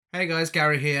Hey guys,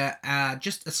 Gary here.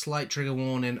 Just a slight trigger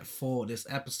warning for this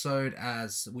episode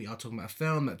as we are talking about a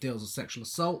film that deals with sexual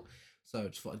assault. So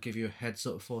just thought I'd give you a heads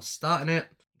up before starting it.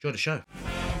 Enjoy the show.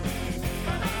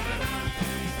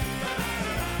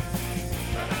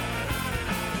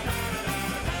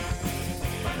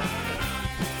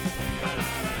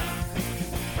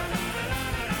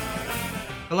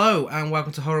 Hello and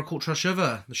welcome to Horror Cult Trash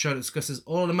Over, the show that discusses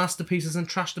all the masterpieces and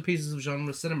trash the pieces of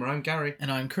genre cinema. I'm Gary. And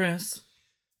I'm Chris.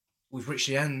 We've reached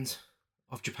the end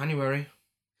of Japanuary.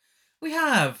 We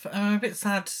have. I'm a bit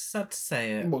sad to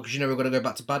say it. Well, because you know we're going to go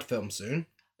back to bad films soon.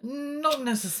 Not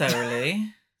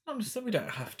necessarily. Not necessarily. We don't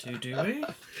have to, do we?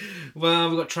 Well,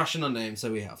 we've got trash in our name,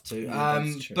 so we have to. Yeah,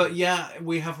 that's true. But yeah,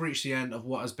 we have reached the end of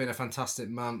what has been a fantastic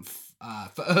month.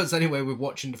 For us, anyway, with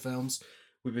watching the films.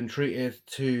 We've been treated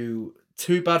to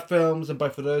two bad films, and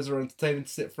both of those are entertaining to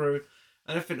sit through.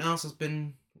 And everything else has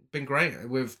been great,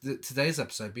 with today's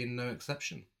episode being no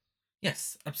exception.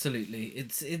 Yes, absolutely.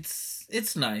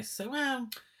 It's nice. So, well,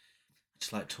 I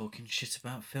just like talking shit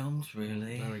about films,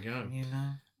 really. There we go. You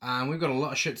know? And we've got a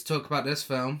lot of shit to talk about this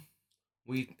film.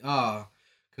 We are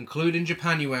concluding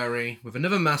Japanuary with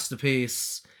another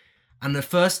masterpiece. And the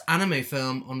first anime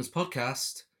film on this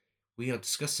podcast, we are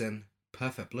discussing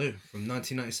Perfect Blue from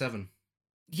 1997.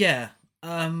 Yeah.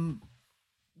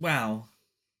 Wow.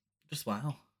 Just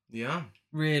wow. Yeah.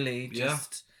 Really,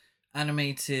 just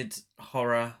animated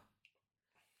horror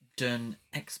done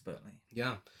expertly.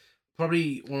 Yeah.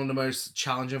 Probably one of the most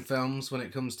challenging films when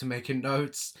it comes to making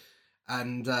notes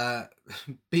and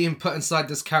being put inside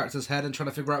this character's head and trying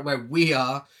to figure out where we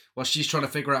are while she's trying to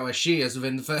figure out where she is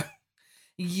within the film.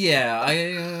 Yeah,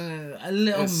 a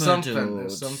little muddled.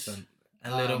 There's something.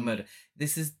 A little muddled.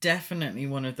 This is definitely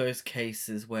one of those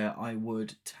cases where I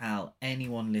would tell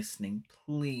anyone listening,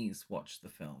 please watch the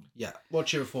film. Yeah,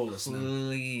 watch it before listening.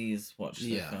 Please watch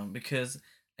the film because,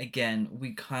 again,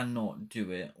 we cannot do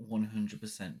it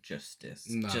 100% justice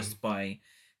just by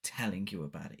telling you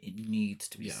about it. It needs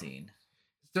to be seen.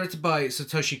 It's directed by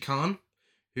Satoshi Kon,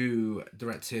 who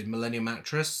directed Millennium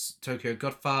Actress, Tokyo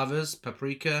Godfathers,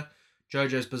 Paprika,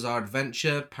 JoJo's Bizarre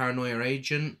Adventure, Paranoia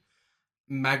Agent,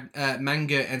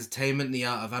 Manga Entertainment, The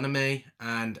Art of Anime,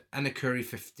 and Anakuri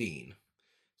 15.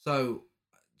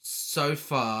 So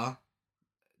far,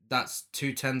 that's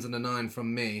 2 10s and a 9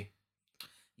 from me.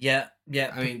 Yeah.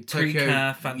 I mean,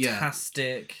 Tokyo,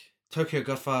 fantastic. Tokyo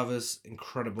Godfathers,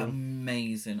 incredible.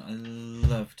 Amazing. I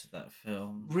loved that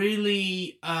film.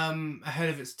 Really ahead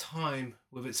of its time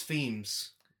with its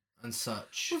themes and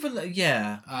such.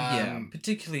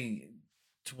 Particularly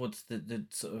towards the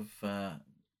sort of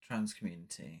trans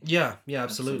community. Yeah,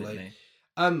 absolutely.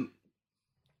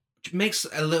 Makes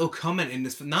a little comment in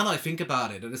this. Now that I think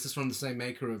about it, and this is from the same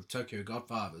maker of Tokyo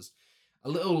Godfathers, a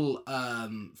little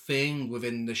thing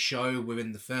within the show,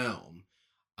 within the film.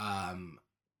 Why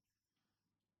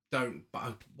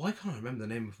can't I remember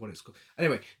the name of what it's called?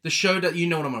 Anyway, the show that you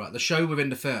know what I'm about. The show within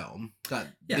the film that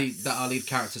that our lead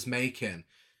character's making.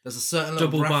 There's a certain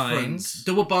little reference.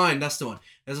 Double Bind, that's the one.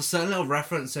 There's a certain little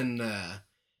reference in there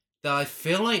that I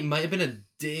feel like might have been a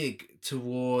dig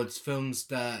towards films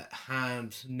that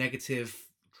had negative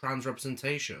trans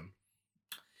representation.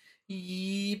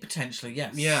 Potentially,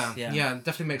 yes. Yeah,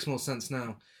 definitely makes more sense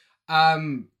now.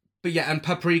 But yeah, and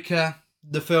Paprika,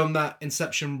 the film that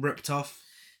Inception ripped off.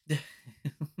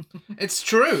 It's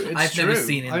true. I've never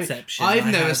seen Inception. I've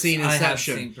never seen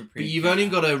Inception. But you've only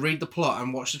got to read the plot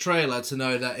and watch the trailer to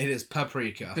know that it is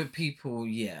Paprika. But people,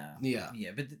 yeah.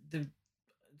 But as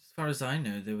far as I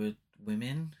know, there were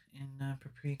women in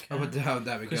Paprika. Oh,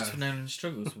 there we go. Christopher Nolan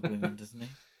struggles with women, doesn't he?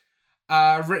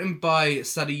 Written by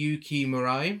Sadayuki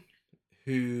Murai,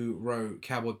 who wrote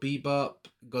Cowboy Bebop,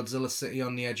 Godzilla City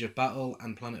on the Edge of Battle,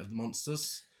 and Planet of the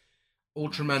Monsters,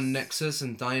 Ultraman Nexus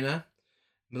and Dyna,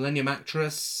 Millennium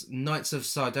Actress, Knights of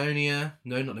Sardonia,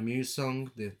 no, not the Muse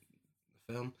song, the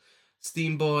film,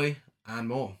 Steam Boy, and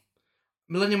more.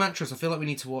 Millennium Actress, I feel like we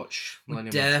need to watch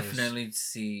Millennium Actress. Definitely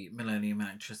see Millennium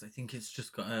Actress. I think it's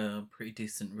just got a pretty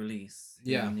decent release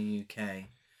in the UK.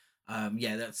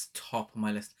 That's top of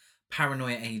my list.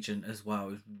 Paranoia Agent as well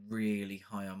is really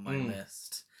high on my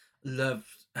list.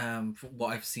 Loved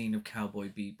what I've seen of Cowboy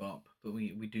Bebop, but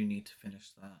we do need to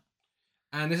finish that.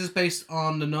 And this is based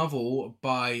on the novel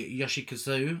by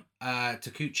Yoshikazu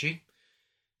Takuchi.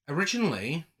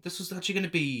 Originally, this was actually going to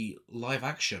be live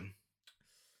action.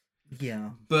 Yeah.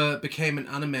 But became an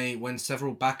anime when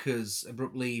several backers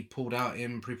abruptly pulled out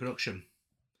in pre-production.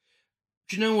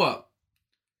 Do you know what?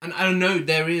 And I know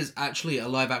there is actually a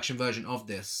live action version of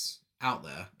this out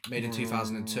there, made in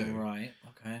 2002. Right,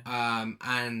 okay.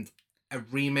 And a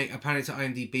remake. Apparently, to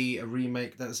IMDb, a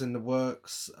remake that's in the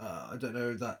works. I don't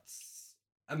know if that's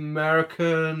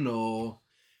American or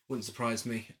wouldn't surprise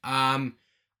me. I'm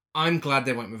glad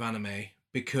they went with anime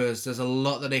because there's a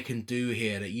lot that they can do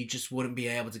here that you just wouldn't be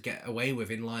able to get away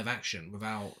with in live action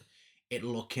without it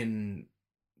looking.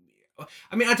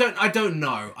 I mean, I don't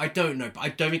know, but I don't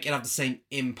think it'll have the same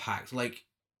impact. Like,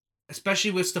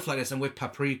 especially with stuff like this and with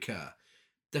Paprika,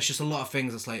 there's just a lot of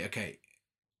things that's like, okay,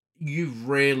 you've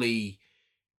really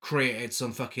created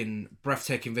some fucking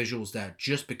breathtaking visuals there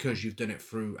just because you've done it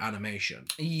through animation.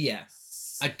 Yes.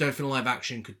 I don't think live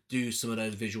action could do some of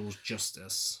those visuals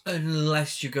justice.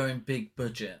 Unless you're going big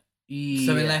budget. Yeah.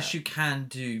 So unless you can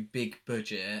do big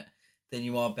budget, then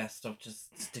you are best off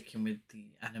just sticking with the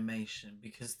animation,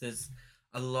 because there's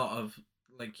a lot of,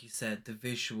 like you said, the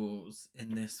visuals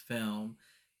in this film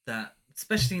that,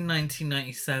 especially in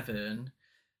 1997,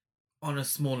 on a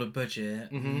smaller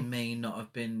budget, may not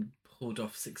have been pulled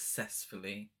off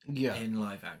successfully in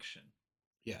live action.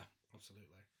 Yeah, absolutely.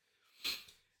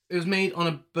 It was made on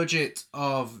a budget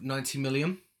of 90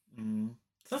 million. So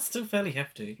that's still fairly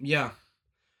hefty. Yeah.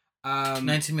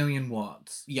 90 million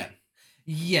what? Yen.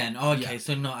 Yen. Okay,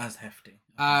 so not as hefty.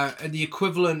 And the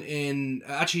equivalent in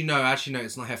actually no,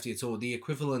 it's not hefty at all. The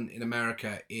equivalent in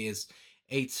America is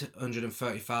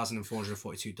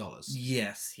 $830,442.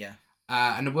 Yes, yeah.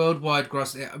 And the worldwide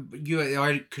gross, I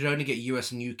could only get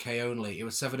US and UK only. It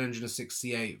was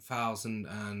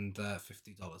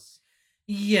 $768,050.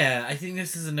 Yeah, I think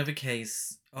this is another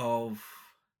case of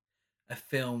a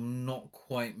film not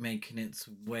quite making its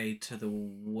way to the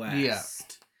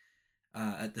West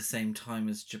at the same time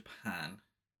as Japan.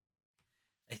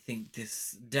 I think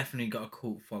this definitely got a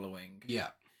cult following. Yeah.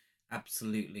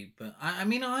 Absolutely. But I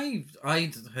mean,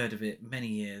 I'd heard of it many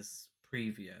years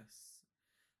previous.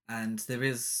 And there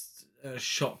is a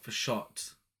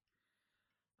shot-for-shot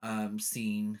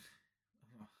scene.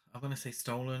 I'm going to say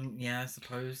stolen. Yeah, I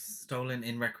suppose. Stolen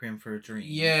in Requiem for a Dream.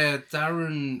 Yeah,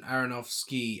 Darren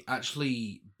Aronofsky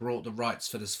actually brought the rights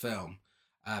for this film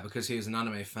because he was an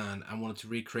anime fan and wanted to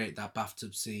recreate that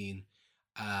bathtub scene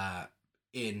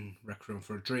in Requiem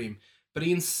for a Dream. But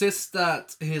he insists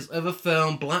that his other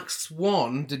film, Black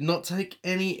Swan, did not take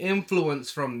any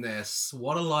influence from this.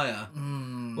 What a liar.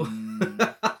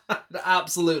 That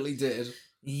absolutely did.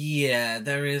 Yeah,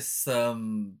 there is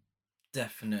some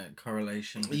definite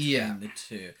correlation between the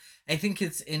two. I think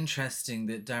it's interesting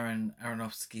that Darren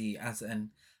Aronofsky, as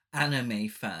an anime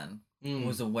fan,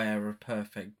 was aware of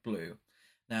Perfect Blue.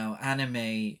 Now,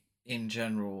 anime in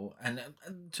general, and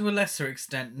to a lesser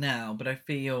extent now, but I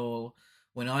feel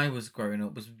when I was growing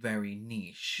up was very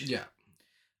niche. Yeah.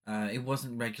 It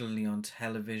wasn't regularly on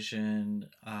television.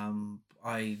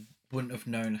 I wouldn't have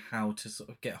known how to sort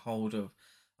of get hold of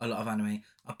a lot of anime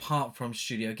apart from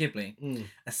Studio Ghibli,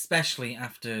 especially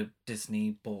after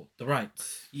Disney bought the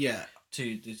rights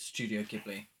to the Studio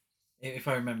Ghibli, if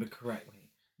I remember correctly.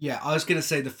 Yeah, I was going to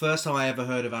say the first time I ever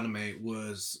heard of anime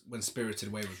was when Spirited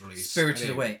Away was released.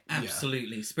 Spirited Away,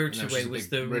 absolutely. Yeah. Spirited Away was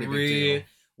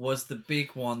was the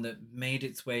big one that made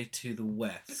its way to the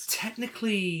West. But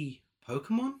technically,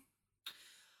 Pokemon?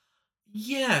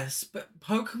 Yes, but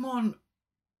Pokemon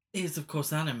is, of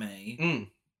course,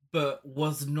 anime, but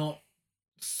was not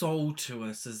sold to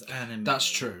us as anime. That's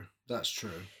true.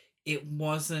 It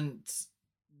wasn't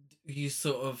your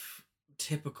sort of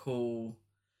typical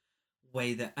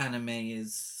way that anime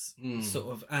is sort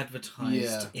of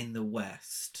advertised in the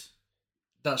West.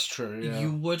 That's true, yeah.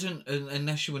 You wouldn't,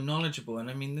 unless you were knowledgeable, and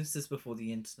I mean, this is before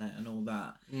the internet and all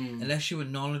that, unless you were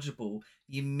knowledgeable,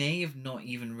 you may have not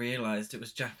even realised it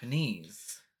was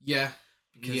Japanese. Yeah.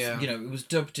 Because, you know, it was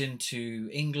dubbed into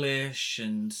English,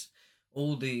 and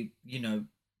all the, you know,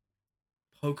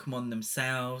 Pokemon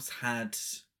themselves had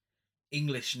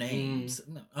English names.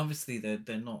 Obviously,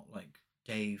 they're not like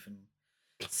Dave and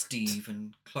Steve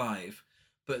and Clive,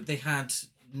 but they had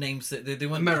names that they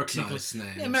weren't Americanized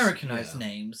names. Yeah, Americanized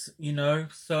names, you know.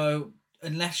 So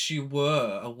unless you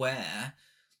were aware,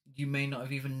 you may not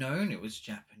have even known it was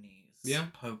Japanese.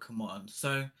 Pokemon.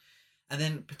 So, and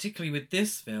then particularly with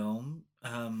this film,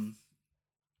 that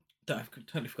I've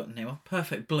totally forgotten the name of,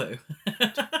 Perfect Blue.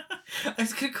 I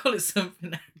was gonna call it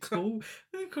something cool.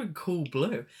 I'm gonna call it Cool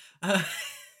Blue. I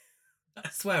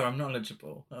swear I'm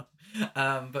knowledgeable.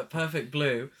 But Perfect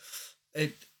Blue,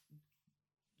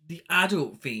 the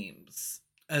adult themes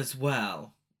as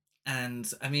well.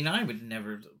 And I mean, I would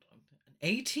never an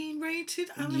 18 rated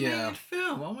animated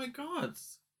film. Oh my god.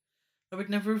 I would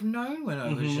never have known when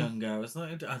I was younger. I was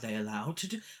like, are they allowed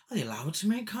to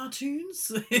make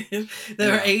cartoons?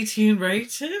 They're 18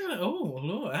 rated? Oh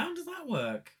Lord, how does that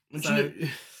work? So,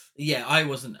 Yeah, I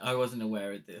wasn't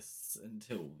aware of this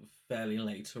until fairly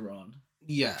later on.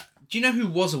 Yeah. Do you know who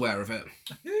was aware of it?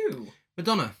 Who?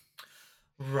 Madonna.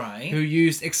 Right. Who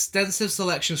used extensive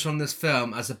selections from this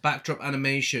film as a backdrop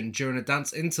animation during a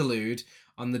dance interlude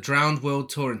on the Drowned World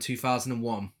Tour in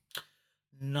 2001.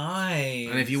 Nice.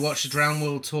 And if you watch the Drowned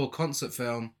World Tour concert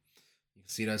film, you can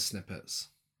see those snippets.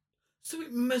 So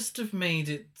it must have made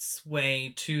its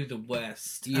way to the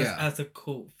West as a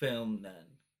cult film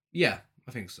then. Yeah,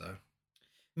 I think so.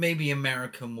 Maybe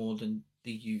America more than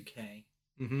the UK.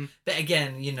 Mm-hmm. But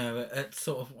again, you know, at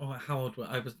sort of how old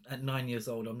I was at 9 years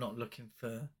old, I'm not looking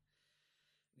for,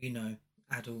 you know,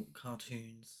 adult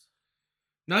cartoons.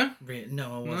 No?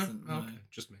 No, I wasn't. No? No. Okay,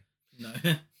 just me. No.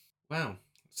 Wow.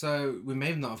 So we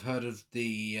may not have heard of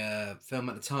the film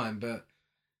at the time, but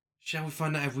shall we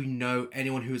find out if we know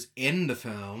anyone who was in the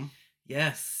film?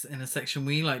 Yes, in a section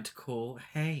we like to call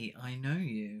 "Hey, I Know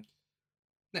You."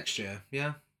 Next year,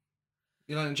 yeah.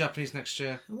 You learn in Japanese next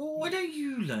year. Well, why don't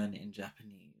you learn it in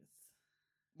Japanese?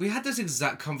 We had this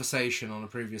exact conversation on a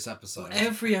previous episode.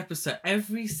 Well,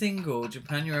 every single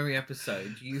Japanuary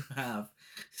episode, you have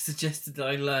suggested that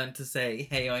I learn to say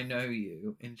 "Hey, I know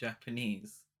you" in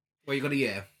Japanese. Well, you got a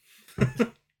year.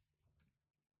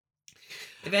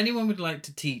 If anyone would like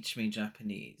to teach me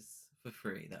Japanese for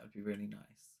free, that would be really nice.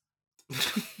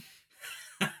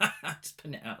 Just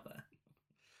putting it out there.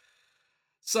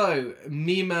 So,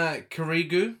 Mima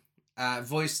Kirigu,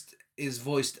 voiced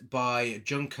by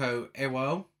Junko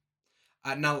Iwao.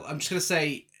 Now, I'm just going to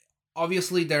say,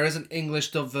 obviously there is an English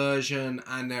dub version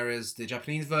and there is the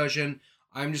Japanese version.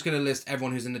 I'm just going to list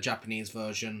everyone who's in the Japanese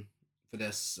version for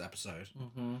this episode.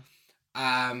 Mm-hmm.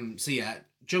 So yeah,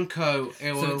 Junko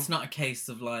Iwao. So it's not a case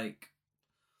of like,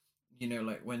 you know,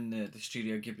 like when the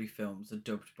Studio Ghibli films are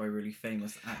dubbed by really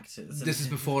famous actors. This is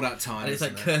before that time. And it's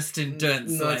like Kirsten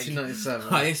Dunst, 1997. Like,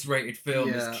 highest rated film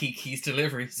Yeah. is Kiki's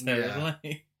Delivery Service.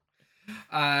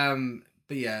 Yeah.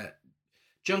 But yeah,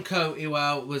 Junko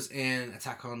Iwao was in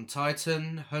Attack on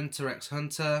Titan, Hunter x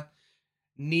Hunter,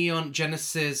 Neon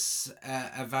Genesis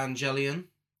Evangelion,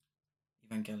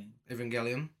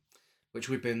 which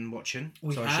we've been watching.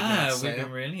 We've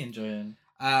been really enjoying.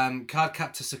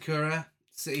 Cardcaptor Sakura,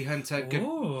 City Hunter,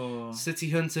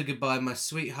 Goodbye My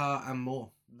Sweetheart, and more.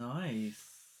 Nice.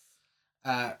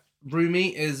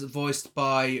 Rumi is voiced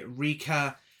by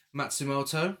Rika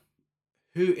Matsumoto,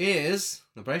 who is,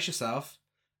 now brace yourself,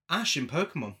 Ash in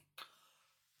Pokemon.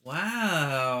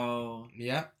 Wow.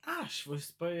 Yeah. Ash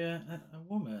voiced by a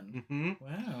woman. Mm-hmm.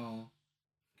 Wow.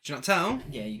 Did you not tell?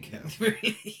 Yeah, you can.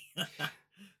 Really.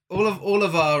 all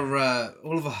of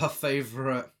our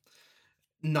favourite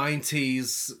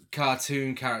 90s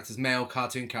cartoon characters, male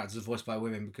cartoon characters, are voiced by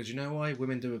women because you know why?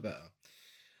 Women do it better.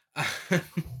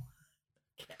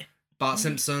 Bart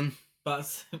Simpson.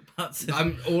 Homer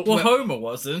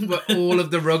wasn't. But all of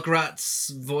the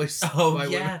Rugrats voiced by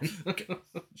women.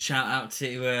 Shout out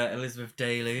to Elizabeth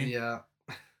Daly. Yeah.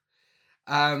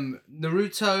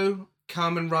 Naruto,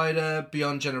 Kamen Rider,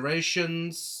 Beyond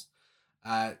Generations.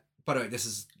 By the way, this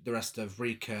is the rest of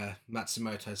Rika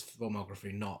Matsumoto's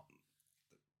filmography, not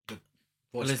the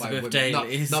voiced by women.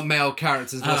 Daly. Not male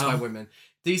characters voiced by women.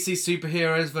 DC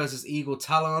Superheroes versus Eagle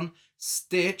Talon.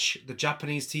 Stitch, the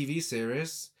Japanese TV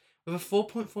series, with a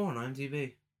 4.4 on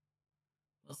IMDb.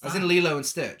 As in Lilo and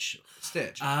Stitch.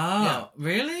 Stitch. Oh, yeah.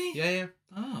 Really? Yeah.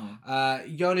 Oh.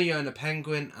 Yona Yona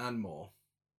Penguin and more.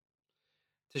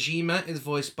 Tajima is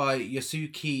voiced by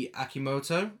Yasuki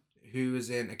Akimoto, who is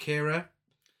in Akira.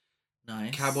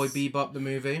 Nice. Cowboy Bebop, the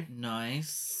movie.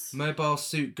 Nice. Mobile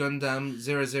Suit Gundam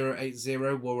 0080,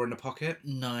 War in the Pocket.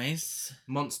 Nice.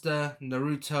 Monster,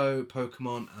 Naruto,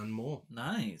 Pokemon, and more.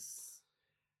 Nice.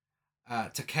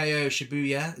 Takeo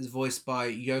Shibuya is voiced by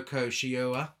Yoko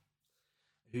Shioa,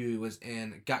 who was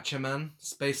in Gatchaman,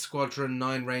 Space Squadron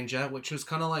 9 Ranger, which was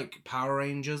kind of like Power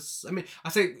Rangers. I mean, I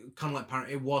think kind of like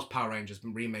it was Power Rangers,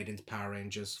 but remade into Power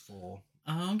Rangers for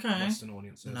Western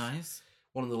audiences. Nice.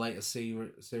 One of the latest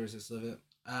series of it.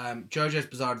 JoJo's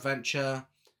Bizarre Adventure,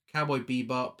 Cowboy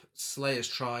Bebop, Slayer's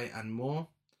Try, and more.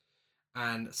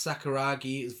 And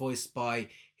Sakuragi is voiced by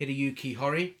Hideyuki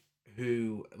Hori,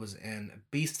 who was in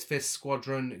Beast Fist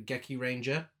Squadron Geki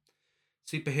Ranger,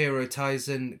 Superhero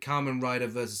Taisen, Kamen Rider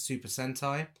vs. Super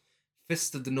Sentai,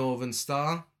 Fist of the North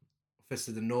Star,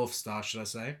 should I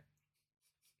say?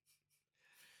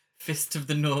 Fist of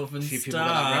the Northern Star. A few people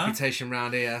got that reputation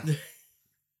round here. I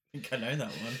think I know that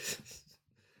one. Is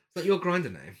that your grinder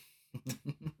name?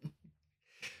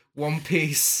 One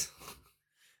Piece.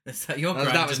 Is that your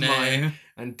grinder name? That was mine.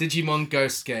 And Digimon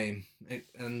Ghost Game.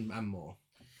 And more.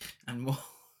 And more.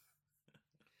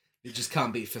 It just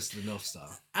can't beat Fist of the North Star.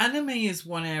 Anime is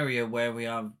one area where we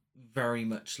are very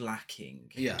much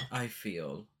lacking. Yeah. I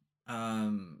feel.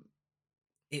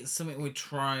 It's something we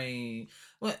try,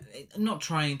 well, not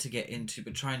trying to get into,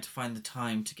 but trying to find the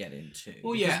time to get into.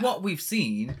 Well, because yeah. what we've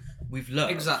seen, we've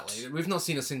loved. Exactly. We've not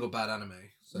seen a single bad anime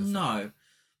so far.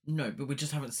 No, but we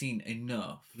just haven't seen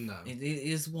enough. No. It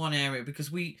is one area,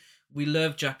 because we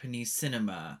love Japanese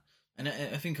cinema, and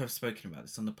I think I've spoken about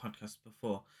this on the podcast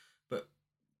before, but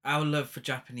our love for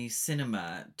Japanese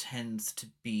cinema tends to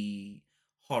be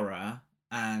horror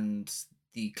and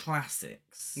the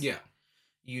classics. Yeah.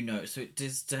 You know, so it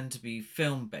does tend to be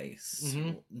film based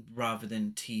rather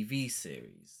than TV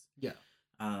series. Yeah.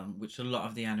 Which a lot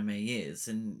of the anime is.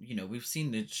 And, you know, we've seen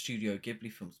the Studio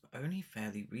Ghibli films, but only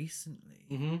fairly recently.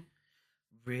 Mm-hmm.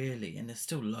 Really. And there's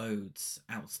still loads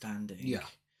outstanding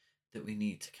that we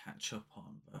need to catch up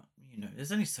on. But, you know,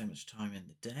 there's only so much time in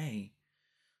the day.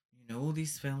 You know, all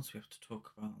these films we have to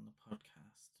talk about on the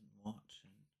podcast and watch.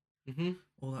 And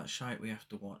all that shite we have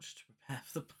to watch to prepare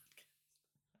for the podcast.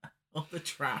 All the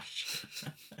trash.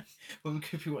 When we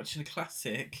could be watching a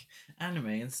classic anime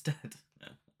instead.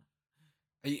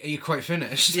 Are you quite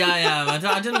finished? Yeah, I am.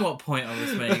 I don't know what point I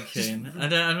was making. I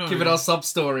don't Give really... it our sub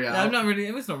story out. No, I'm not really.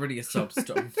 It was not really a sub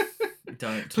story.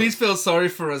 Don't. Please feel sorry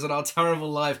for us and our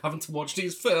terrible life having to watch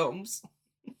these films.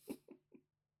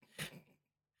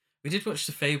 We did watch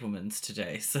The Fabelmans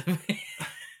today, so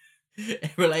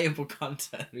relatable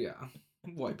content. Yeah.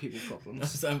 White people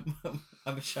problems. I'm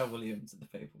Michelle Williams in The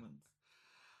Fabelmans.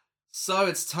 So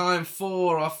it's time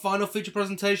for our final feature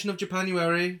presentation of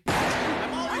Japanuary.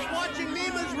 I'm always watching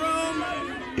Mima's room!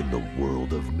 In the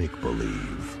world of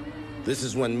make-believe. This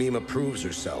is when Mima proves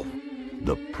herself.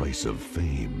 The price of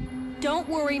fame. Don't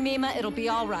worry, Mima, it'll be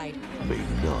all right. May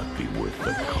not be worth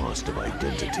the cost of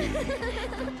identity.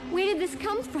 Where did this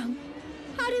come from?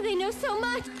 How do they know so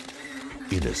much?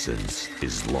 Innocence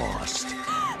is lost.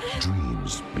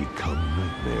 Dreams become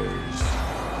nightmares.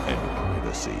 And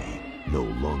privacy no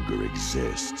longer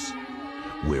exists.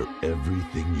 Where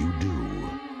everything you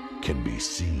do can be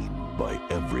seen by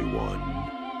everyone.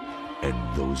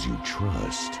 And those you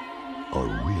trust are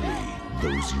really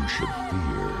those you should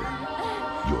fear.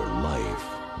 Your life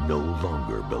no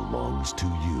longer belongs to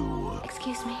you.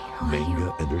 Excuse me, who are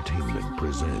Manga you? Entertainment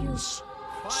presents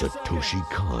Satoshi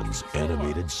Kon's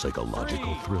animated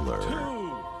psychological thriller,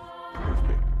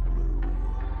 Perfect Blue.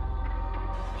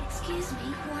 Excuse me,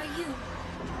 who are you?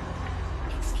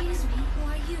 Excuse me,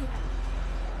 who are you?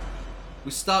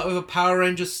 We start with a Power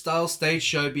Rangers style stage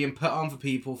show being put on for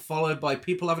people, followed by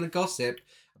people having a gossip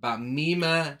about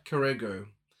Mima Kirigo,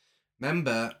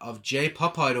 member of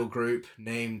J-pop idol group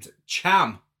named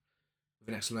Cham, with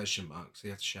an exclamation mark, so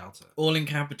you have to shout it. All in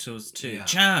capitals too. Yeah.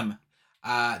 Cham!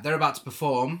 They're about to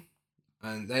perform,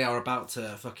 and they are about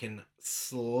to fucking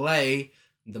slay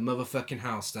the motherfucking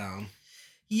house down.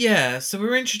 Yeah, so we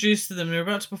were introduced to them. They're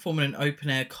about to perform in an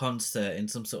open-air concert in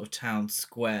some sort of town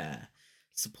square,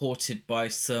 supported by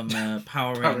some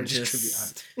Power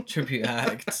Rangers tribute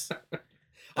act.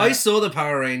 I saw the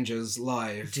Power Rangers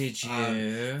live. Did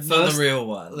you? First, not the real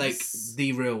ones. Like,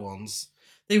 the real ones.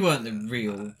 They weren't the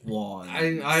real ones.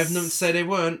 I have nothing to say they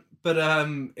weren't, but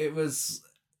it was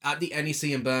at the NEC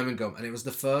in Birmingham, and it was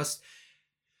the first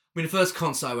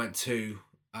concert I went to.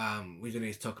 We don't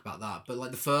need to talk about that, but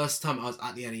like the first time I was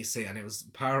at the NEC, and it was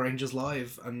Power Rangers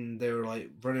live, and they were like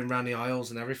running around the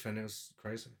aisles and everything. It was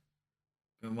crazy.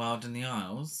 Going wild in the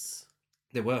aisles.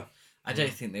 They were. I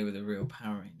don't think they were the real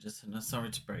Power Rangers, and I'm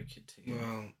sorry to break it to you.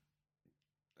 Well,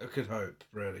 I could hope,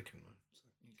 really, couldn't I?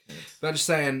 You could. But I'm just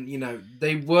saying, you know,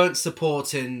 they weren't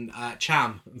supporting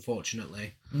Cham,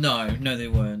 unfortunately. No, they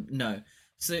weren't. No.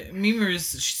 So Mima is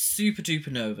super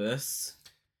duper nervous.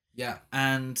 Yeah.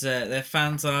 And their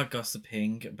fans are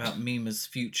gossiping about Mima's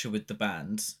future with the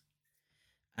band.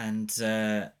 And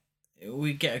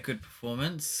we get a good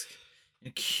performance. A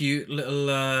cute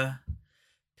little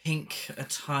pink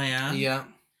attire. Yeah.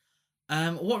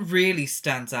 What really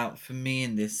stands out for me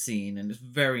in this scene, and it's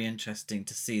very interesting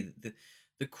to see that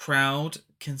the crowd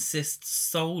consists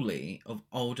solely of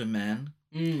older men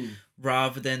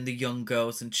rather than the young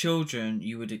girls and children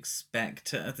you would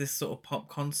expect at this sort of pop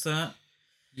concert.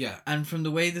 Yeah. And from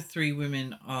the way the three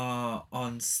women are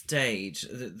on stage,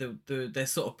 their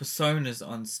sort of personas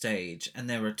on stage and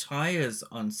their attires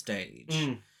on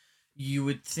stage, you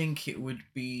would think it would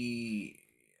be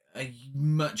a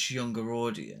much younger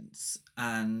audience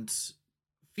and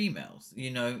females,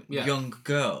 you know, young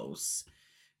girls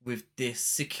with this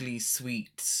sickly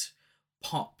sweet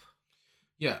pop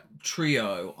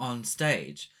trio on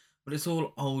stage. But it's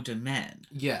all older men.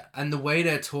 Yeah, and the way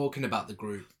they're talking about the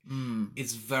group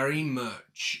is very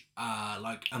much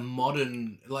like a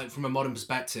modern, like from a modern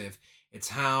perspective, It's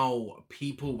how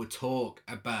people would talk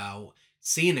about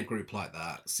seeing a group like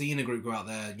that, seeing a group go out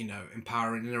there, you know,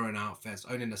 empowering in their own outfits,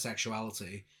 owning their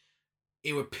sexuality.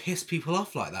 It would piss people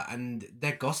off like that, and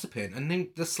they're gossiping, and then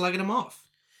they're slagging them off.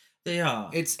 They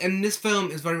are. And this film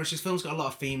is very much, this film's got a lot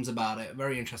of themes about it,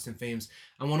 very interesting themes,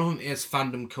 and one of them is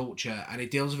fandom culture, and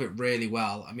it deals with it really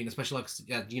well. I mean, especially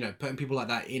like, you know, putting people like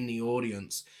that in the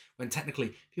audience, when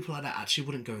technically people like that actually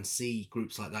wouldn't go and see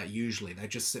groups like that usually. They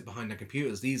just sit behind their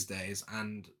computers these days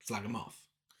and slag them off.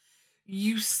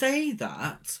 You say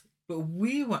that, but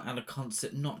we were at a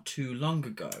concert not too long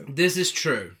ago. This is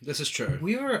true.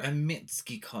 We were at a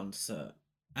Mitski concert,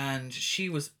 and she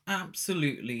was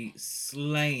absolutely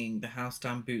slaying the House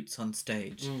Down Boots on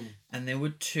stage. And there were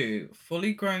two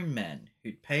fully grown men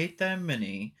who'd paid their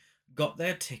money, got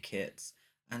their tickets,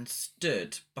 and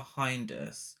stood behind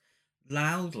us,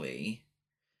 loudly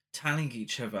telling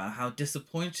each other how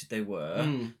disappointed they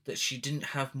were that she didn't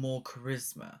have more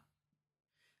charisma.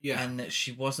 Yeah. And that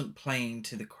she wasn't playing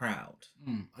to the crowd.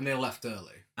 And they left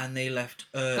early.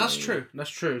 That's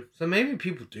true. So maybe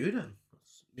people do then.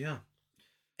 Yeah.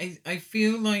 I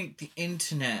feel like the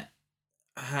internet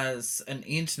plays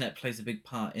a big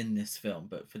part in this film,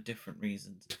 but for different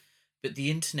reasons. But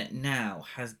the internet now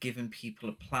has given people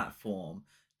a platform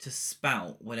to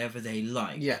spout whatever they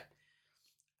like. Yeah.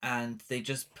 And they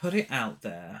just put it out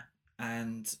there,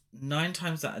 and 9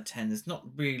 times out of 10, there's not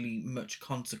really much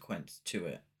consequence to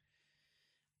it.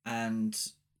 And,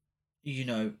 you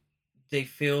know, they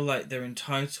feel like they're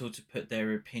entitled to put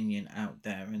their opinion out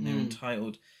there, and they're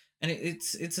entitled, and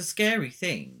it's a scary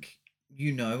thing,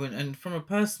 you know, and from a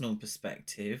personal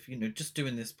perspective, you know, just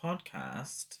doing this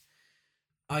podcast,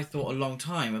 I thought a long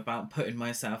time about putting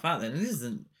myself out there. And this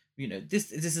isn't, you know,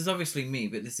 this is obviously me,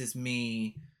 but this is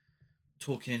me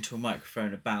talking into a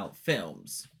microphone about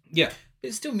films. Yeah. But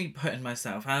it's still me putting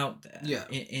myself out there. Yeah.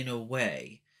 In a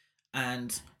way,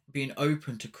 and being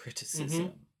open to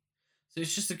criticism. So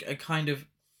it's just a kind of,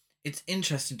 it's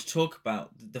interesting to talk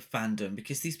about the fandom,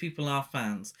 because these people are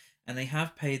fans and they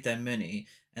have paid their money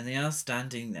and they are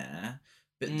standing there,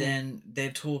 but then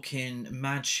they're talking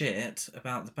mad shit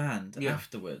about the band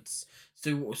afterwards.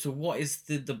 So what is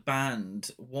the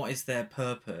band, what is their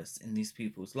purpose in these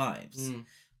people's lives?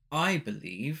 I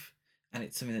believe, and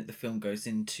it's something that the film goes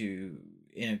into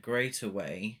in a greater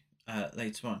way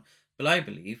later on, but I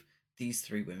believe these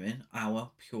 3 women are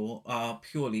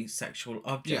purely sexual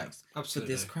objects. Yeah,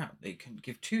 absolutely. For this crowd. They can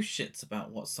give 2 shits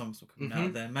about what songs were coming out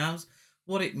of their mouths,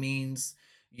 what it means.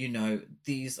 You know,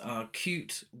 these are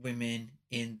cute women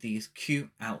in these cute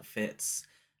outfits,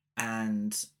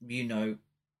 and, you know,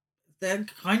 they're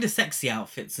kind of sexy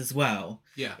outfits as well.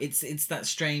 Yeah. It's that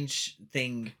strange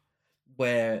thing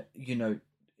where, you know,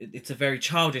 it's a very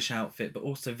childish outfit, but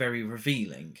also very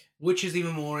revealing. Which is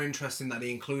even more interesting that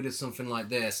they included something like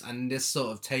this, and this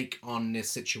sort of take on this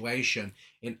situation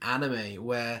in anime,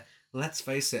 where, let's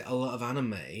face it, a lot of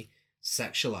anime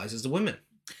sexualizes the women.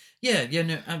 Yeah.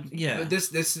 But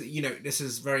this, you know, this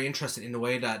is very interesting in the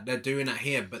way that they're doing that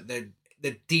here, but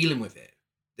they're dealing with it.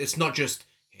 It's not just,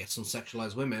 here's some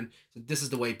sexualized women. So this is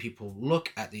the way people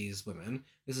look at these women.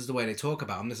 This is the way they talk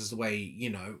about them. This is the way, you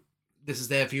know, this is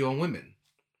their view on women.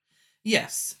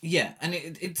 Yes, yeah, and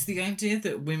it's the idea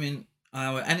that women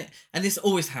are, and this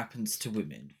always happens to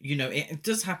women. You know, it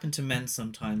does happen to men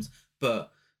sometimes,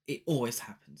 but it always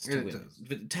happens to women.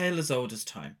 But tale as old as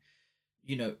time.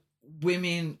 You know,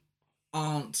 women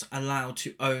aren't allowed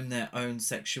to own their own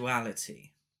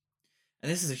sexuality,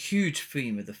 and this is a huge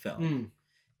theme of the film.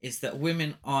 Is that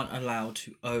women aren't allowed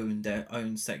to own their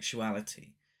own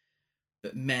sexuality,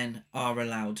 but men are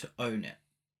allowed to own it.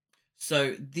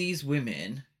 So these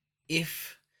women,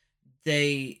 if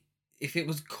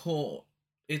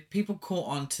people caught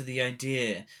on to the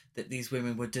idea that these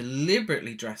women were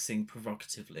deliberately dressing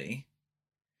provocatively,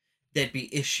 there'd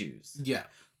be issues. Yeah.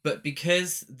 But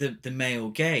because the male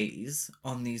gaze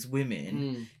on these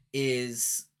women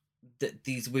is that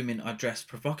these women are dressed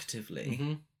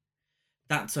provocatively,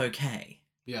 that's okay.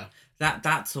 Yeah.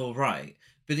 That's all right.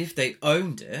 But if they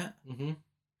owned it,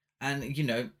 and, you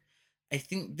know, I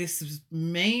think this is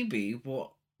maybe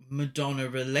what Madonna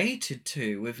related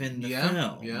to within the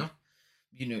film. Yeah.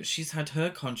 You know, she's had her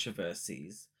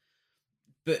controversies,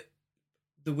 but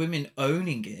the women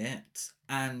owning it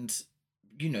and,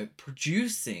 you know,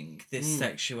 producing this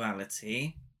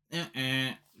sexuality,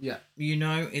 yeah, you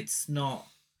know, it's not,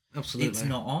 absolutely, it's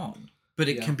not on, but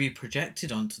it can be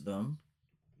projected onto them.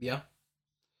 Yeah.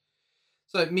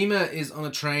 So Mima is on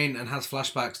a train and has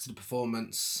flashbacks to the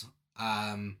performance,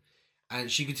 and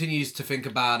she continues to think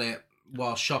about it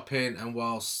while shopping and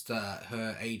whilst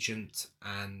her agent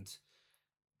and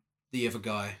the other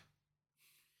guy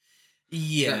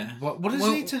Yeah. What is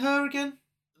he to her again?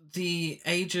 The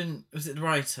agent, was it the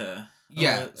writer?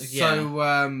 Yeah. Yeah. So,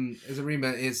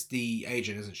 Zarima is the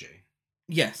agent, isn't she?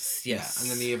 Yes. Yeah. And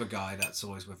then the other guy that's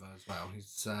always with her as well.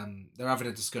 He's they're having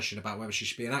a discussion about whether she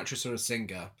should be an actress or a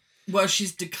singer. Well, she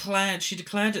declared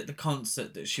at the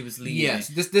concert that she was leaving. Yes,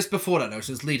 this before that though,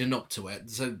 so it's leading up to it.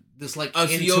 So there's like so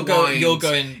you're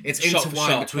going it's shot intertwined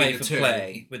for shot, between play the for two.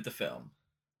 play with the film.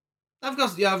 Of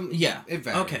course, yeah. It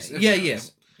varies. Okay. It Yeah.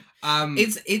 varies.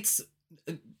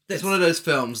 It's one of those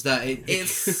films that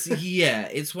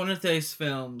it's one of those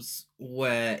films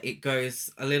where it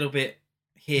goes a little bit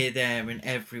here, there, and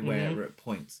everywhere at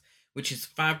points, which is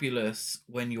fabulous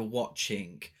when you're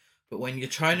watching, but when you're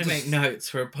trying to make notes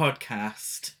for a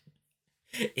podcast,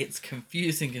 it's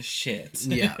confusing as shit.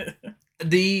 Yeah.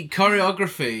 The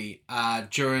choreography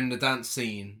during the dance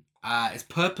scene is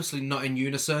purposely not in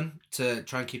unison to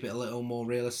try and keep it a little more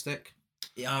realistic.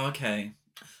 Oh, okay.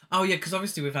 Oh, yeah, because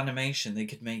obviously with animation, they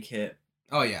could make it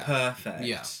perfect.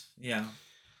 Yeah. Yeah.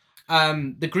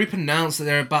 The group announced that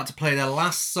they're about to play their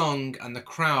last song and the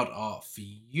crowd are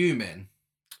fuming.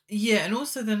 Yeah, and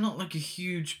also they're not like a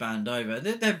huge band either.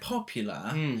 They're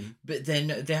popular, but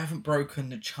they haven't broken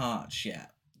the charts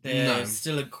yet. They're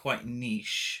still quite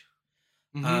niche.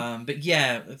 Mm-hmm. But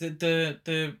yeah,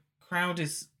 the crowd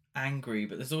is angry,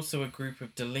 but there's also a group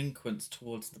of delinquents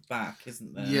towards the back,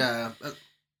 isn't there? Yeah.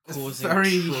 Causing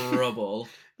trouble.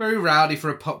 Very rowdy for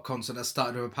a pop concert that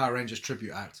started with a Power Rangers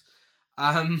tribute act.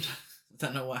 Is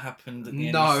that not what happened at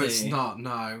the No, NEC? it's not,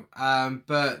 no.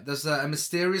 But there's a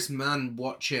mysterious man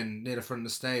watching near the front of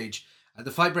the stage.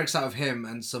 The fight breaks out of him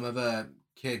and some other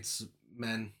kids,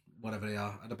 men, whatever they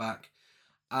are, at the back.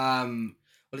 Well,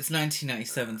 it's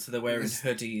 1997, so they're wearing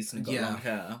hoodies and got long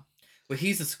hair. Well,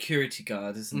 he's a security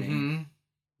guard, isn't he?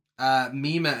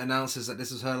 Mima announces that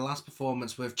this is her last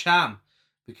performance with Cham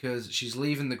because she's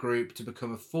leaving the group to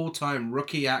become a full-time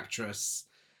rookie actress.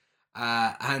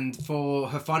 And for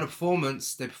her final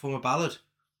performance, they perform a ballad.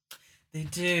 They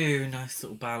do. Nice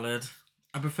little ballad.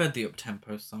 I preferred the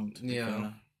up-tempo song, to be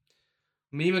fair.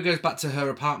 Mima goes back to her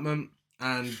apartment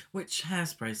and... Which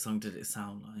Hairspray song did it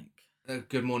sound like?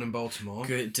 Good Morning Baltimore.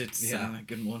 It did sound like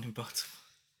Good Morning Baltimore.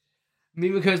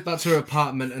 Mima goes back to her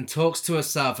apartment and talks to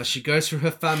herself as she goes through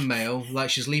her fan mail like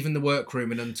she's leaving the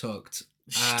workroom in Untucked.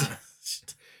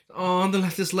 They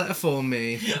left this letter for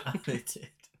me. They did.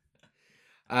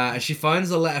 And she finds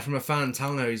a letter from a fan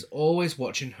telling her he's always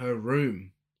watching her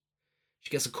room. She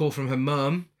gets a call from her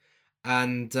mum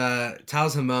and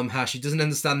tells her mum how she doesn't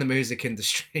understand the music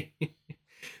industry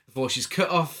before she's cut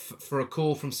off for a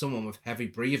call from someone with heavy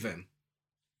breathing.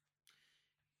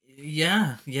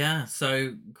 Yeah.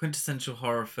 So quintessential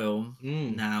horror film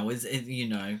now is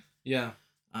Yeah.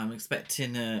 I'm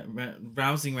expecting a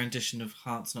rousing rendition of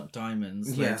Hearts Not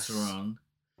Diamonds later on.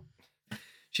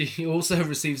 She also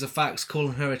receives a fax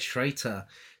calling her a traitor.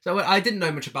 So I didn't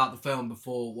know much about the film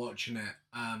before watching it.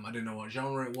 I didn't know what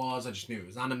genre it was. I just knew it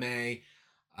was anime,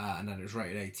 and then it was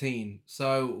rated 18.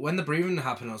 So when the breathing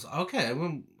happened, I was like, okay,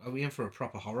 are we in for a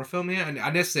proper horror film here?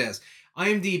 And this is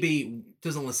IMDb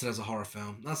doesn't list it as a horror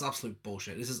film. That's absolute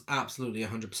bullshit. This is absolutely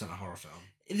 100% a horror film.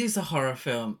 It is a horror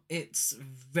film. It's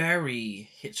very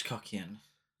Hitchcockian.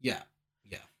 Yeah.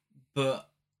 But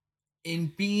in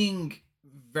being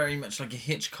very much like a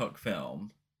Hitchcock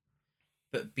film,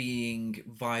 but being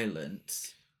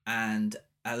violent and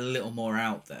a little more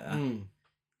out there,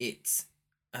 it's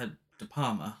a De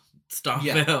Palma style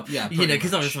film. Yeah,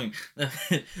 because obviously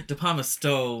De Palma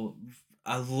stole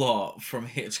a lot from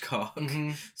Hitchcock.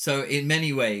 Mm-hmm. So in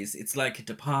many ways, it's like a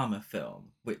De Palma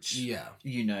film, which,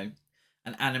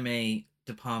 an anime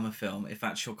De Palma film, if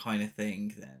that's your kind of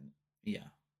thing, then yeah.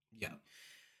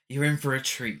 You're in for a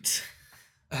treat.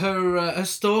 Her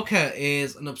stalker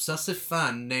is an obsessive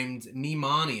fan named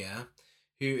Nimania,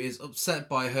 who is upset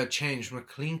by her change from a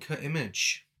clean-cut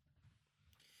image.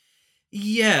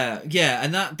 Yeah,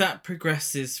 and that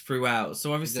progresses throughout.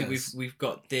 So obviously we've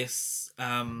got this.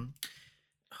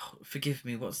 Forgive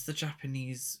me. What's the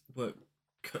Japanese word?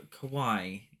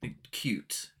 Kawaii,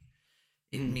 cute.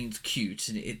 It means cute,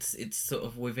 and it's sort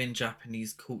of within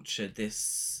Japanese culture.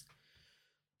 This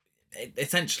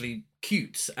essentially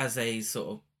cute as a sort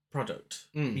of product.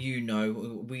 We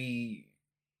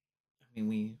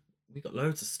got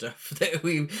loads of stuff that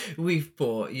we've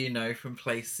bought, from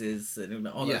places, and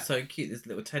that's so cute. This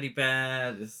little teddy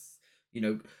bear, this,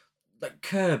 like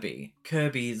Kirby.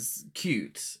 Kirby's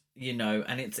cute,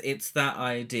 and it's that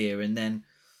idea. And then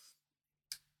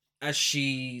as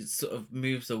she sort of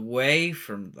moves away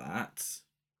from that,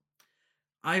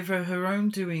 either her own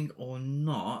doing or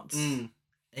not,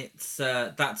 it's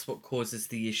that's what causes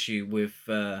the issue with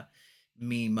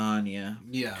Me-mania.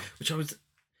 Yeah. Which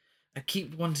I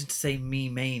keep wanting to say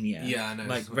Me-mania. Yeah, I know.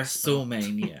 Like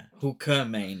WrestleMania,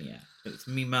 Hulkamania, but it's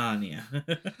Me-mania.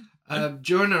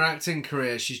 During her acting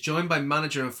career, she's joined by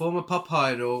manager and former pop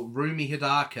idol Rumi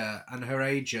Hidaka and her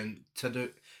agent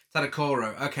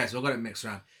Tadakoro. Okay, so I got it mixed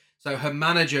around. So her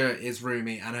manager is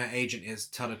Rumi and her agent is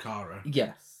Tadakoro.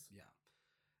 Yes. Yeah.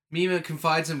 Mima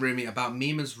confides in Rumi about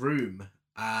Mima's room,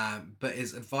 but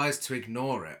is advised to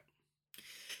ignore it.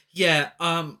 Yeah,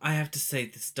 I have to say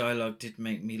this dialogue did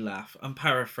make me laugh. I'm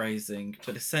paraphrasing,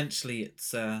 but essentially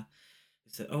it's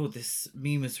this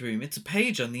Mima's room. It's a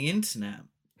page on the internet.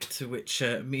 To which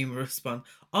Mima responds,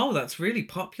 "Oh, that's really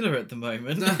popular at the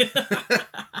moment."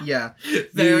 Yeah,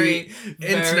 very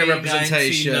internet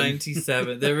representation.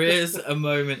 1997. There is a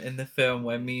moment in the film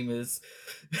where Mima's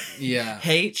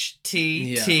HTTP.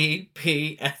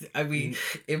 I mean,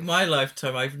 in my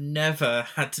lifetime, I've never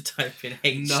had to type in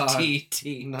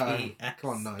HTTP. No, come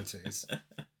on, 90s.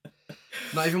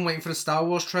 Not even waiting for the Star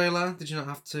Wars trailer. Did you not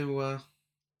have to?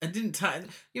 I didn't type.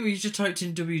 Yeah, you just typed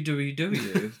in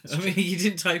www. I mean, you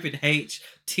didn't type in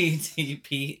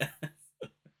HTTP.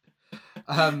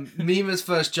 Mima's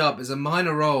first job is a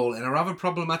minor role in a rather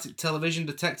problematic television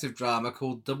detective drama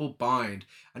called Double Bind.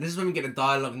 And this is when we get a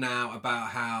dialogue now about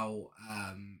how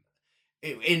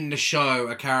in the show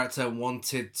a character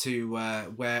wanted to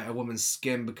wear a woman's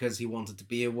skin because he wanted to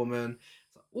be a woman.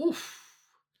 Oof.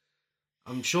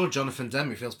 I'm sure Jonathan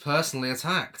Demme feels personally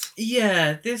attacked.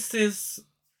 Yeah, this is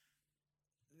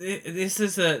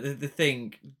the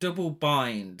thing. Double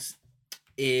Bind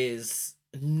is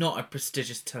not a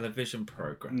prestigious television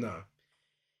program. No,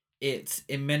 it's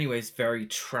in many ways very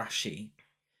trashy.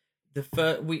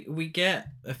 We get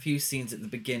a few scenes at the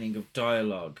beginning of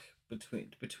dialogue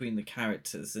between the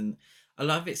characters, and a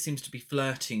lot of it seems to be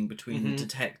flirting between the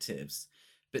detectives.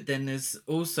 But then there's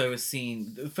also a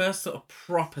scene, the first sort of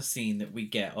proper scene that we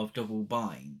get of Double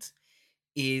Bind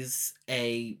is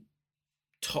a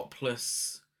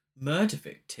topless murder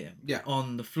victim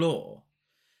on the floor.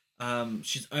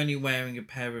 She's only wearing a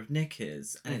pair of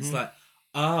knickers, and it's like,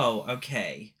 oh,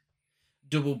 okay.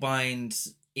 Double Bind,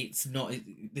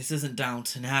 this isn't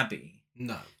Downton Abbey.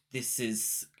 No. This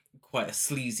is quite a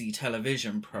sleazy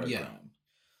television program. Yeah.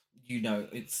 You know,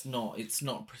 it's not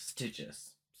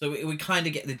prestigious. So we kind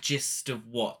of get the gist of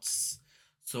what's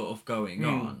sort of going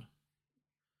on.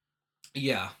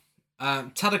 Yeah.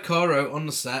 Tadakoro on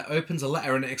the set opens a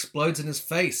letter and it explodes in his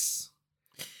face.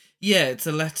 Yeah, it's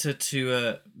a letter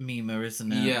to Mima,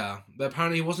 isn't it? Yeah, but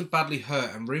apparently he wasn't badly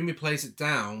hurt, and Rumi plays it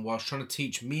down whilst trying to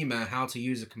teach Mima how to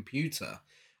use a computer.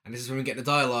 And this is when we get the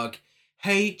dialogue,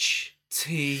 HTTP.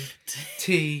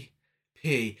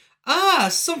 Ah,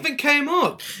 something came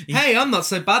up. Hey, I'm not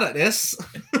so bad at this.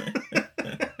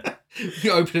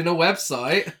 You're opening a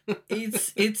website.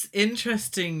 It's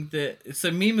interesting that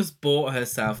Mima's bought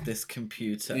herself this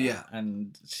computer,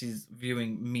 and she's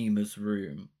viewing Mima's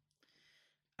room,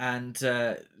 and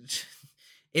it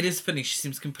is funny. She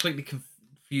seems completely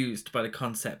confused by the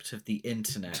concept of the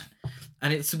internet,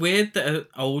 and it's weird that an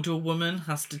older woman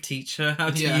has to teach her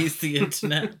how to use the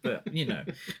internet. But you know,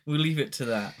 we'll leave it to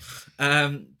that.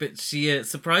 But she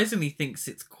surprisingly thinks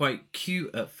it's quite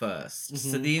cute at first.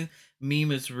 So these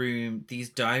Mima's room, these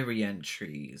diary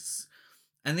entries,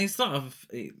 and they sort of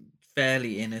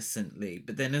fairly innocently,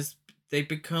 but then as they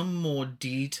become more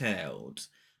detailed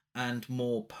and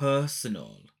more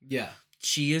personal,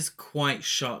 she is quite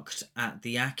shocked at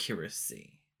the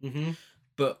accuracy,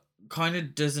 but kind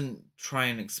of doesn't try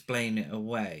and explain it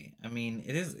away. I mean,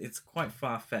 it's quite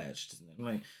far-fetched, isn't it?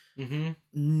 Like,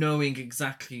 knowing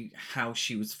exactly how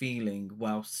she was feeling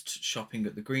whilst shopping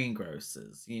at the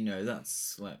greengrocers, you know,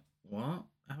 that's like, what?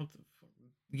 How the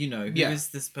you know, who is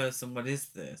this person? What is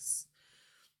this?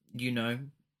 You know?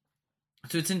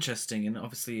 So it's interesting, and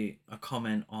obviously a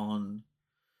comment on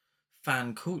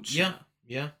fan culture.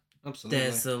 Yeah, absolutely.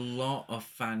 There's a lot of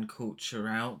fan culture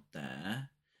out there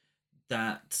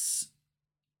that,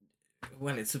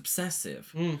 well, it's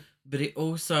obsessive, but it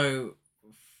also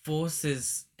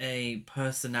forces a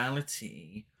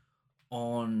personality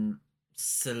on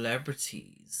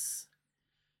celebrities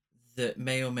that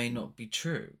may or may not be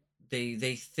true. They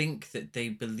think that they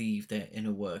believe their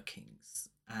inner workings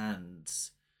and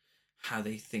how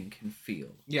they think and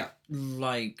feel. Yeah.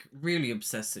 Like really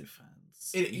obsessive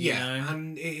fans. You know?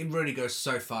 And it really goes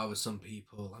so far with some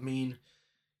people. I mean,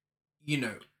 you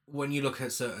know, when you look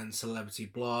at certain celebrity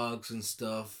blogs and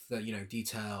stuff that, you know,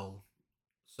 detail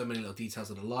so many little details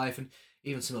of their life, and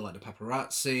even something like the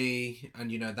paparazzi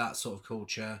and, you know, that sort of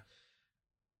culture.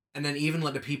 And then even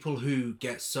like the people who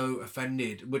get so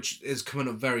offended, which is coming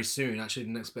up very soon, actually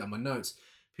the next bit on my notes,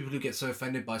 people who get so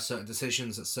offended by certain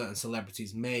decisions that certain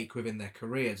celebrities make within their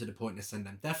career to the point they send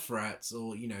them death threats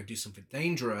or, you know, do something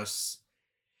dangerous.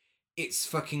 It's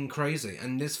fucking crazy.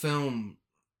 And this film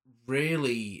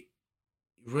really,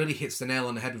 really hits the nail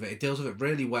on the head with it. It deals with it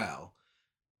really well.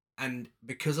 And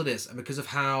because of this, and because of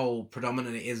how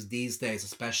predominant it is these days,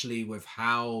 especially with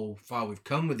how far we've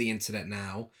come with the internet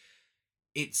now,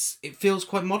 it feels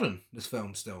quite modern, this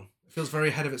film still. It feels very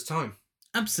ahead of its time.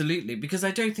 Absolutely, because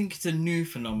I don't think it's a new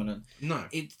phenomenon. No.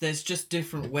 There's just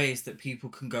different ways that people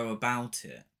can go about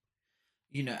it.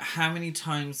 You know, how many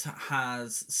times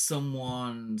has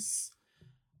someone's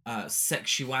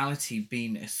sexuality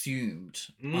been assumed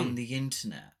on the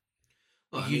internet?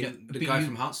 Well, the guy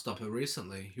from Heartstopper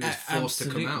recently, he was forced to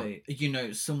come out. You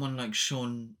know, someone like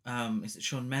Shawn, is it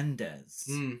Shawn Mendes?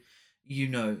 You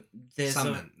know, there's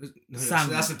Sam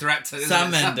that's the director.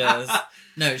 Sam Mendes.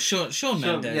 No, Shawn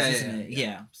Mendes, isn't it?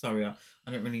 Yeah. Sorry, I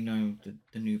don't really know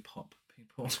the new pop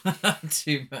people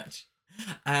too much.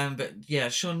 But yeah,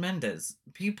 Shawn Mendes.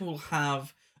 People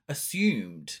have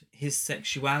assumed his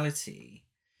sexuality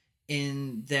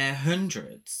in their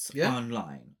hundreds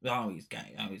online. Oh, he's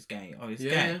gay. Oh, he's gay. Oh, he's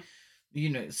gay. You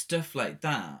know, stuff like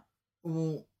that.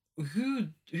 Well, who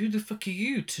the fuck are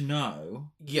you to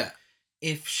know? Yeah.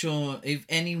 If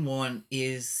anyone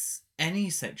is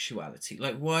any sexuality,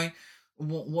 like why,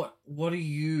 what do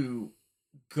you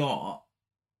got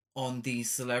on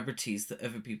these celebrities that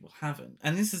other people haven't?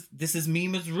 And this is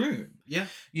Mima's room. Yeah.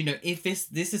 You know, if this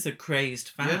is a crazed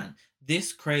fan,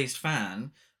 this crazed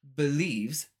fan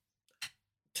believes,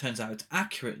 turns out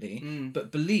accurately,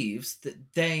 but believes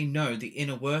that they know the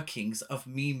inner workings of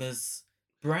Mima's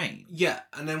brain. Yeah,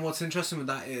 and then what's interesting with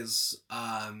that is,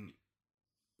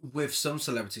 with some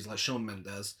celebrities like Shawn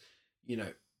Mendes, you know,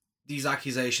 these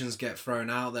accusations get thrown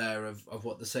out there of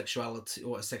what sexuality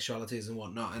is and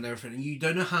whatnot and everything. And you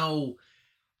don't know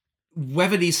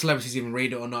whether these celebrities even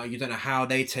read it or not. You don't know how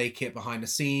they take it behind the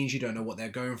scenes. You don't know what they're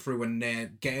going through when they're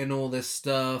getting all this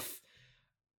stuff.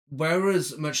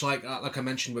 Whereas, much like I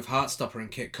mentioned with Heartstopper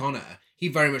and Kit Connor, he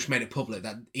very much made it public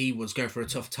that he was going through a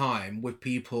tough time with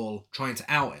people trying to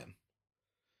out him.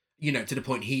 You know, to the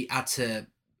point he had to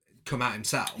come out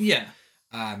himself. Yeah.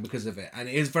 Because of it. And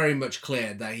it is very much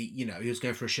clear that he was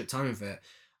going through a shit time with it.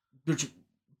 Which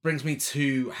brings me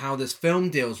to how this film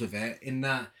deals with it, in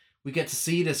that we get to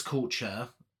see this culture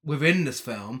within this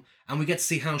film, and we get to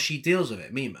see how she deals with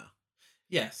it, Mima.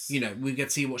 Yes. You know, we get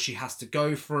to see what she has to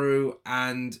go through,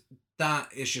 and that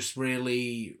is just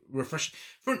really refreshing.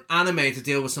 For an anime to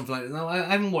deal with something like that, now, I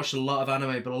haven't watched a lot of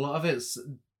anime, but a lot of it's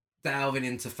delving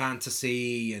into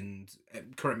fantasy, and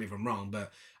correct me if I'm wrong,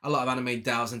 but a lot of anime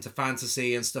delves into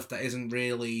fantasy and stuff that isn't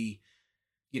really,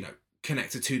 you know,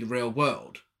 connected to the real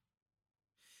world.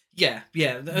 Yeah.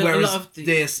 Whereas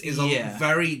this is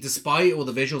very, despite all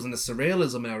the visuals and the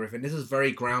surrealism and everything, this is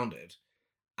very grounded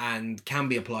and can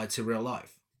be applied to real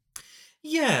life.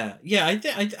 Yeah. I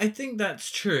think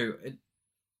that's true.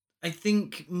 I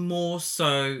think more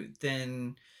so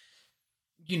than,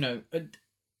 you know,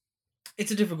 it's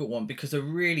a difficult one because a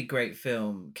really great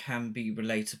film can be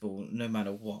relatable no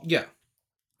matter what. Yeah.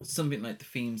 Something like the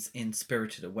themes in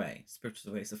Spirited Away. Spirited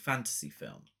Away is a fantasy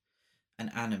film, an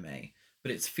anime,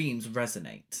 but its themes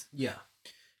resonate. Yeah.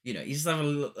 You know, you just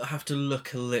have to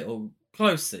look a little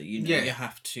closer. You know, you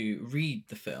have to read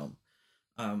the film.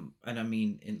 And I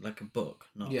mean in like a book,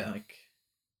 not like,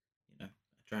 you know,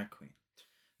 a drag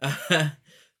queen.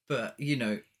 But, you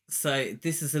know, so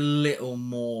this is a little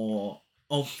more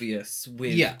obvious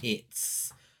with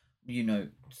its, you know,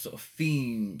 sort of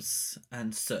themes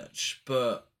and such.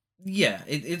 But yeah,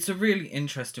 it's a really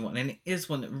interesting one, and it is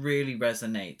one that really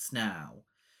resonates now.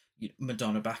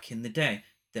 Madonna back in the day,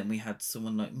 then we had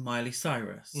someone like Miley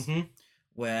Cyrus,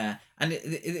 where, and it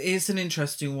is an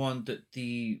interesting one that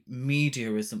the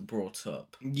media isn't brought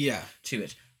up to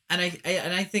it. And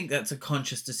I think that's a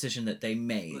conscious decision that they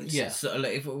made. Yeah. So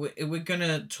like, if we're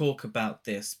gonna talk about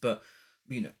this, but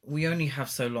you know, we only have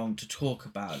so long to talk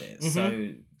about it.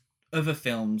 So other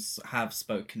films have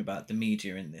spoken about the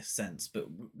media in this sense, but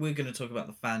we're going to talk about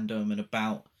the fandom and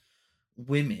about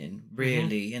women,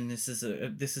 really. And this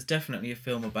is definitely a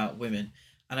film about women.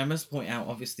 And I must point out,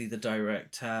 obviously, the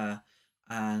director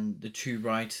and the two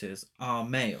writers are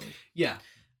male. Yeah.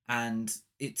 And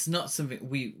it's not something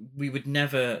we would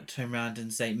never turn around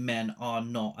and say men are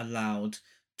not allowed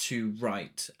to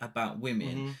write about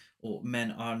women, or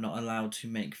men are not allowed to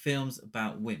make films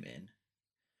about women.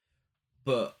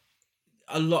 But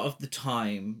a lot of the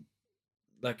time,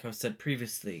 like I've said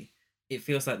previously, it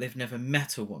feels like they've never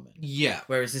met a woman. Yeah.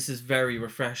 Whereas this is very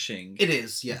refreshing. It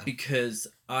is, yeah. Because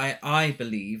I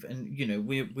believe, and you know,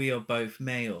 we are both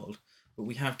male, but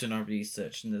we have done our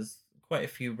research, and there's quite a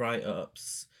few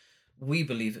write-ups. We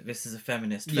believe that this is a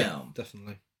feminist film.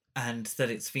 Definitely. And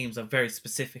that its themes are very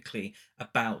specifically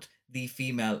about the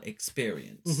female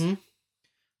experience.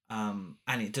 Mm-hmm.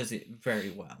 And it does it very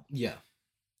well. Yeah.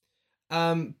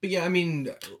 But yeah, I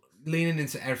mean, leaning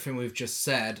into everything we've just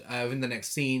said, in the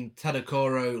next scene,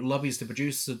 Tadokoro lobbies the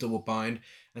producers of Double Bind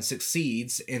and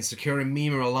succeeds in securing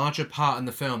Mima a larger part in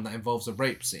the film that involves a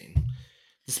rape scene.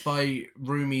 Despite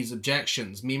Rumi's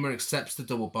objections, Mima accepts the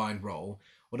Double Bind role,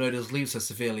 although it does leave her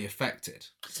severely affected.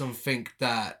 Something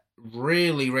that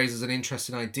really raises an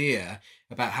interesting idea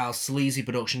about how sleazy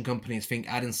production companies think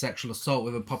adding sexual assault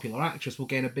with a popular actress will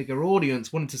gain a bigger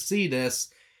audience wanting to see this,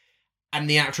 and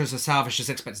the actress herself is just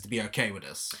expected to be okay with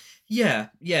this. Yeah,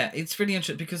 it's really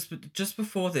interesting because just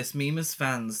before this, Mima's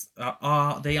fans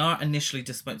are initially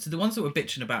disappointed. So the ones that were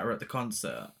bitching about her at the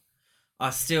concert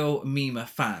are still Mima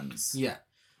fans. Yeah.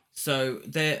 So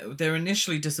they're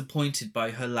initially disappointed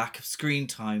by her lack of screen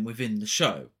time within the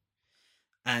show.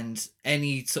 And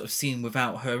any sort of scene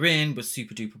without her in was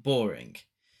super duper boring.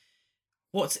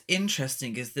 What's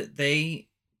interesting is that they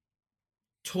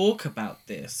talk about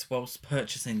this whilst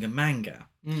purchasing a manga.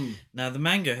 Now, the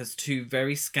manga has two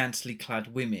very scantily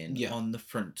clad women on the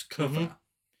front cover. Mm-hmm.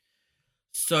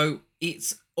 So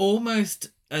it's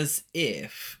almost as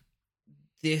if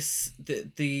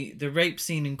the rape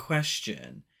scene in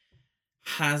question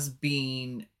has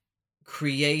been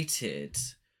created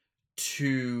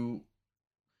to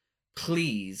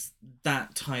please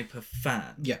that type of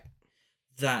fan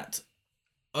that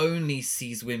only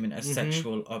sees women as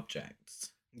sexual objects.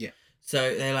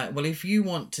 So they're like, well, if you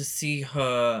want to see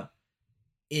her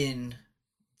in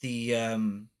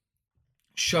the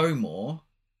show more,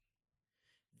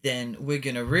 then we're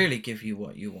gonna really give you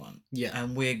what you want,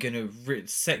 and we're gonna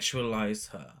sexualize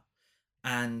her.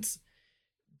 And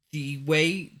the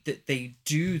way that they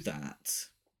do that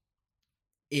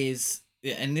is,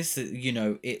 and this is,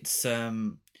 it's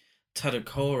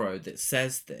Tadokoro that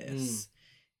says this.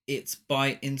 It's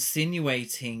by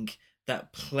insinuating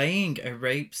that playing a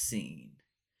rape scene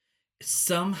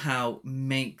somehow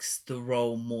makes the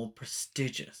role more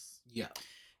prestigious.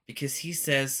 Because he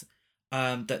says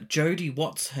that Jodie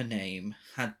What's-Her-Name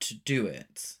had to do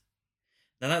it.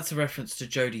 Now that's a reference to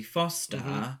Jodie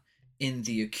Foster in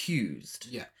The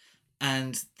Accused.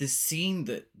 And the scene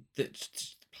that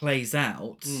plays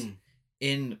out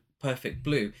in Perfect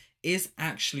Blue is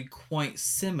actually quite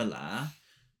similar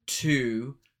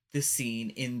to the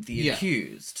scene in The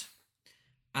Accused.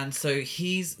 And so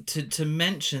he's to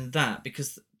mention that,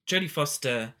 because Jodie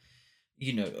Foster,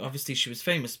 obviously she was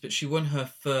famous, but she won her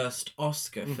first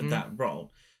Oscar for that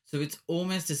role. So it's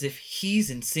almost as if he's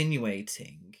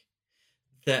insinuating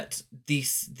that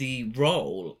the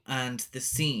role and the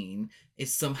scene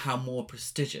is somehow more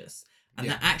prestigious. And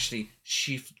that actually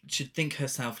she should think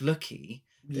herself lucky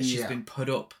that she's been put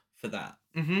up for that.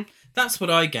 That's what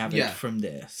I gathered from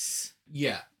this.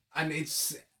 And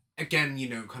it's, again,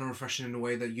 kind of refreshing in a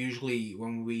way that usually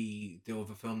when we deal with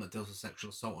a film that deals with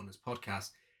sexual assault on this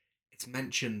podcast, it's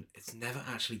mentioned, it's never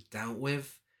actually dealt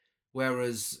with.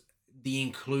 Whereas the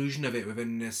inclusion of it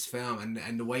within this film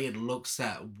and the way it looks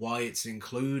at why it's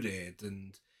included,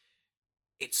 and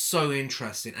it's so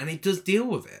interesting, and it does deal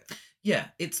with it. Yeah,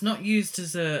 it's not used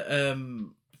as a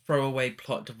throwaway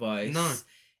plot device. No.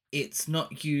 It's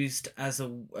not used as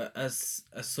a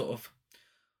sort of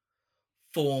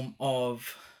form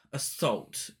of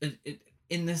assault.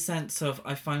 In the sense of,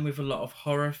 I find with a lot of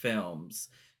horror films,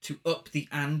 to up the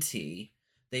ante,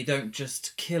 they don't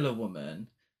just kill a woman,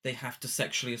 they have to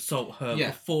sexually assault her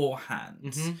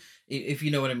beforehand. If you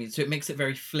know what I mean. So it makes it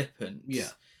very flippant.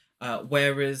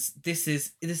 Whereas this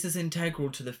is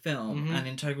integral to the film and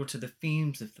integral to the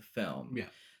themes of the film.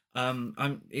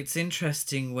 It's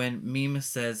interesting when Mima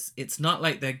says, it's not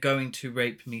like they're going to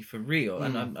rape me for real.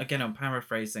 And I'm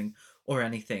paraphrasing or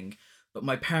anything, but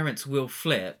my parents will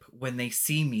flip when they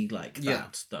see me like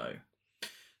that, though.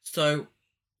 So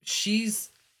she's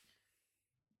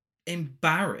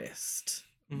embarrassed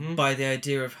by the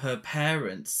idea of her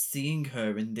parents seeing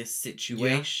her in this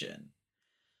situation,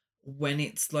 when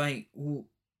it's like, well,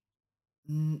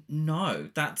 no,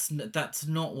 that's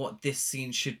not what this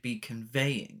scene should be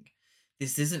conveying.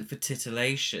 This isn't for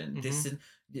titillation.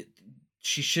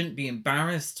 She shouldn't be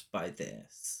embarrassed by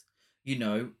this,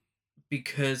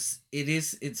 because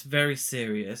it's very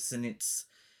serious, and it's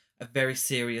a very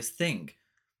serious thing.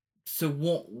 So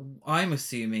what I'm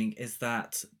assuming is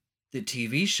that the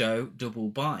TV show Double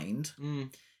Bind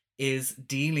is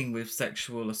dealing with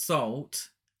sexual assault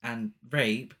and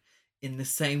rape in the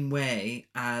same way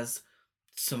as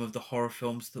some of the horror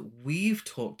films that we've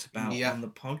talked about Yeah. on the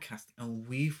podcast and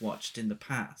we've watched in the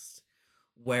past,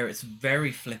 where it's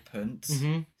very flippant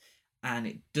and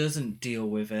it doesn't deal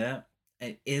with it.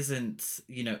 It isn't,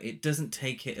 it doesn't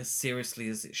take it as seriously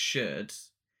as it should.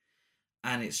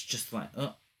 And it's just like,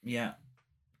 oh, yeah,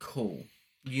 cool.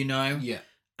 Yeah.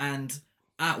 And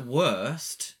at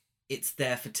worst, it's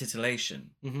there for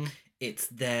titillation. Mm-hmm. It's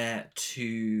there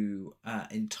to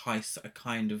entice a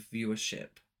kind of viewership.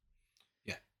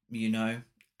 Yeah.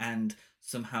 And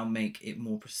somehow make it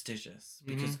more prestigious.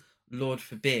 Because Lord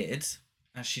forbid,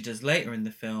 as she does later in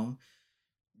the film,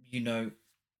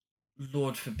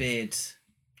 Lord forbid...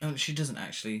 Oh, she doesn't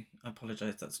actually. I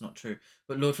apologise, that's not true.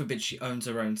 But Lord forbid she owns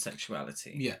her own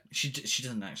sexuality. Yeah. She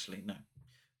doesn't actually, no.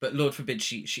 But Lord forbid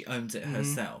she owns it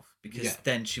herself, because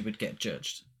then she would get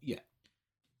judged. Yeah.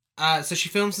 So she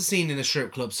films the scene in a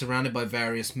strip club surrounded by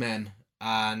various men,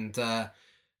 and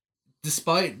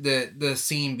despite the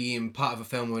scene being part of a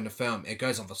film within a film, it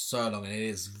goes on for so long and it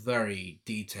is very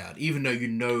detailed, even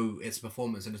though it's a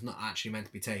performance and it's not actually meant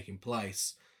to be taking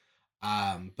place.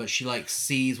 But she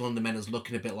sees one of the men as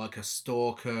looking a bit like a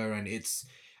stalker, and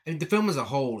the film as a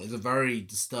whole is a very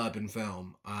disturbing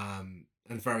film,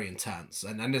 and very intense,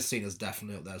 and this scene is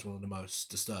definitely up there as one of the most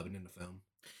disturbing in the film.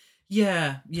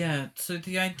 Yeah. So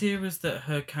the idea is that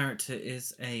her character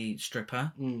is a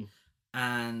stripper,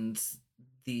 and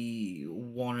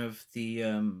one of the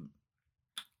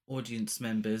audience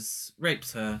members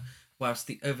rapes her, whilst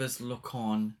the others look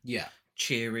on,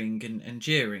 cheering and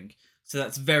jeering. So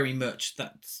that's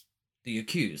The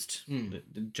Accused, the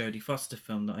Jodie Foster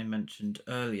film that I mentioned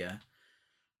earlier.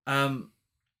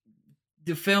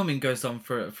 The filming goes on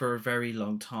for a very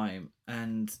long time,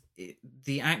 and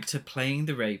the actor playing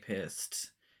the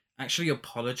rapist actually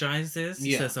apologizes.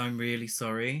 He says, "I'm really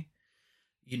sorry."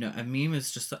 And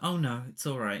Mima's just like, "Oh no, it's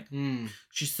all right."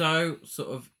 She's so sort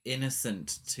of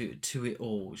innocent to it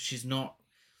all. She's not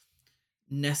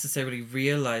necessarily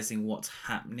realizing what's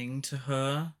happening to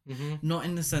her, not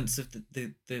in the sense of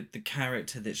the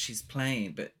character that she's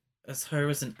playing, but as her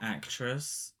as an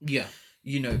actress.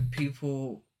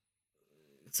 People,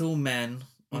 it's all men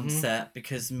on set,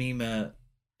 because Mima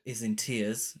is in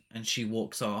tears and she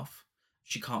walks off.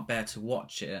 She can't bear to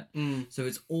watch it. So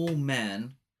it's all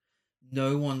men.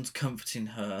 No one's comforting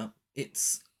her.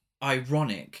 It's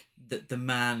ironic that the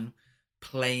man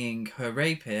playing her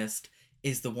rapist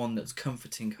is the one that's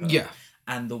comforting her,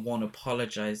 and the one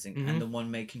apologizing, and the one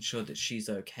making sure that she's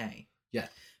okay.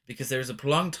 Because there is a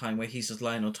prolonged time where he's just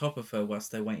lying on top of her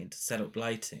whilst they're waiting to set up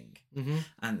lighting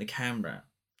and the camera,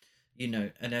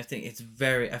 and I think it's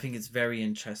very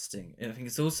interesting. And I think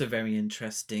it's also very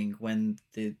interesting when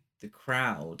the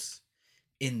crowd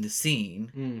in the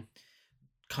scene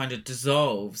kind of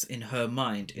dissolves in her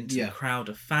mind into a crowd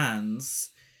of fans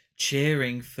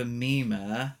cheering for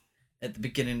Mima at the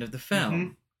beginning of the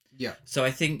film. So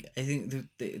I think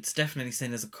it's definitely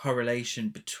saying there's a correlation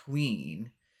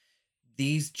between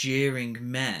these jeering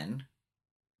men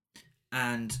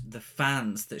and the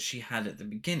fans that she had at the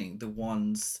beginning, the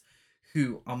ones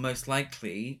who are most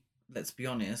likely, let's be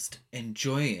honest,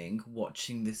 enjoying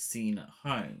watching this scene at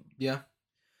home.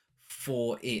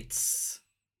 For its,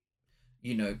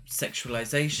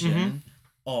 sexualization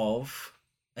of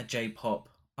a J-pop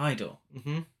idol.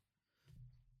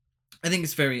 I think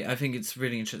it's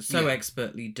really interesting. So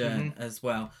expertly done as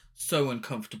well. So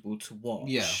uncomfortable to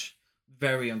watch.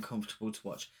 Very uncomfortable to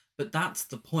watch. But that's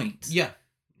the point. Yeah,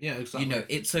 exactly.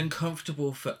 It's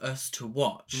uncomfortable for us to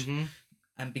watch.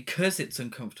 And because it's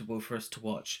uncomfortable for us to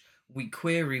watch, we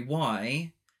query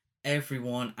why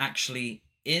everyone actually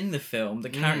in the film, the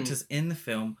characters in the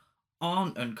film,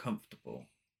 aren't uncomfortable.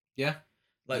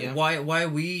 Why are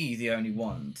we the only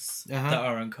ones that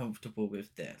are uncomfortable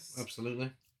with this?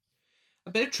 Absolutely. A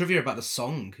bit of trivia about the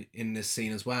song in this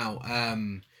scene as well.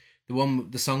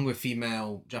 The song with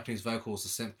female Japanese vocals, the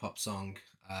synth pop song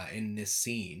in this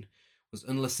scene, was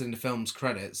unlisted in the film's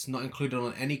credits, not included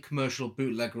on any commercial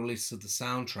bootleg release of the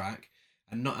soundtrack,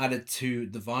 and not added to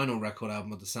the vinyl record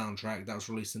album of the soundtrack that was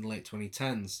released in the late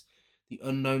 2010s. The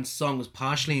unknown song was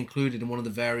partially included in one of the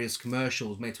various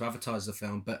commercials made to advertise the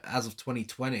film, but as of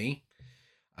 2020,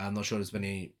 I'm not sure there's been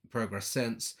any progress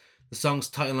since, the song's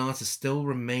title and artist still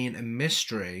remain a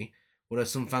mystery, although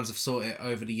some fans have sought it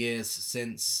over the years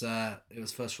since it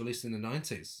was first released in the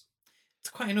 90s. It's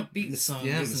quite an upbeat song,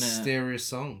 isn't it? Mysterious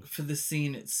song. For the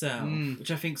scene itself, which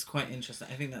I think is quite interesting.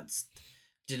 I think that's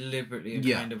deliberately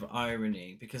a kind of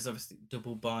irony, because obviously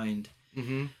Double Bind,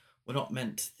 we're not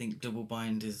meant to think Double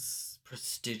Bind is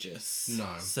prestigious.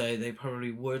 No. So they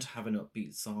probably would have an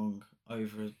upbeat song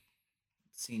over a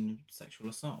scene of sexual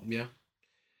assault. Yeah.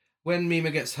 When Mima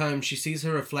gets home, she sees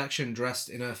her reflection dressed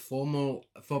in her former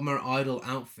idol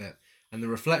outfit, and the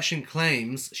reflection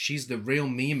claims she's the real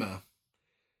Mima.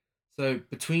 So,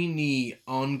 between the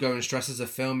ongoing stresses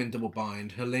of filming Double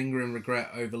Bind, her lingering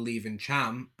regret over leaving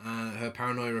Cham, her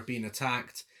paranoia of being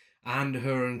attacked, and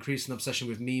her increasing obsession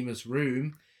with Mima's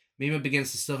room, Mima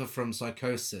begins to suffer from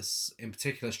psychosis, in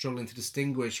particular struggling to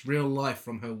distinguish real life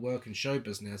from her work and show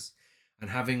business, and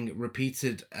having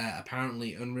repeated,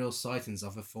 apparently unreal sightings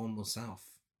of her former self.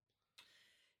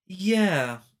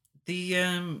 Yeah,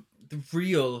 the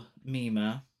real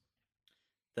Mima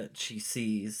that she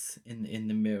sees in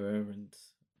the mirror and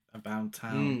about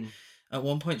town. At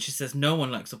one point, she says, "No one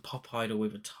likes a pop idol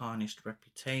with a tarnished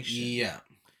reputation." Yeah,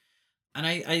 and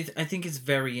I think it's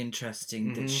very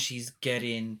interesting that she's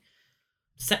getting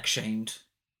sex shamed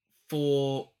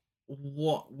for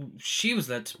what she was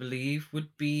led to believe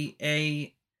would be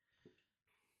a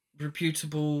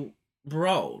reputable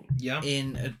role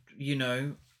in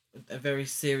a very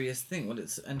serious thing.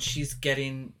 And she's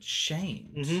getting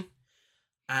shamed,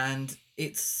 and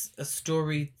it's a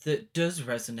story that does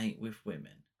resonate with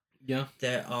women.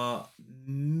 There are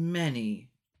many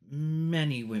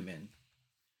women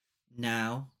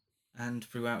now and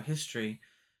throughout history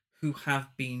who have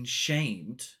been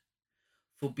shamed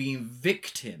for being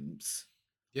victims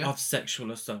of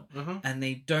sexual assault, and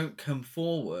they don't come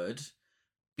forward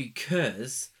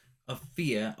because of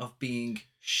fear of being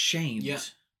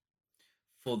shamed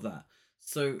for that.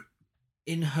 So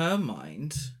in her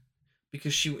mind,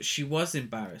 because she was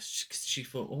embarrassed, because she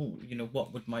thought, oh,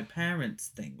 what would my parents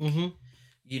think?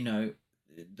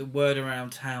 The word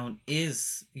around town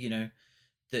is,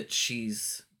 that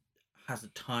has a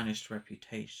tarnished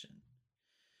reputation.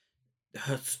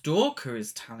 Her stalker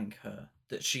is telling her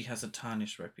that she has a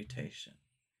tarnished reputation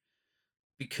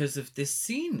because of this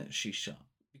scene that she shot,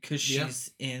 because she's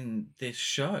in this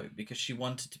show, because she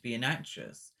wanted to be an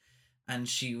actress, and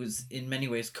she was in many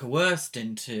ways coerced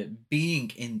into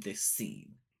being in this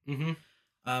scene.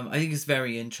 I think it's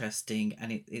very interesting,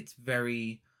 and it's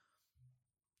very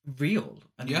real.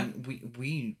 I mean,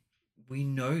 we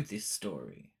know this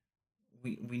story.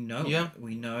 We know it.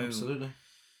 We know, absolutely.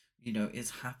 It's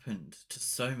happened to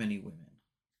so many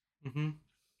women.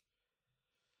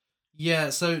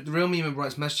 Yeah, so the real Mima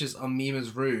writes messages on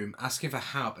Mima's room asking for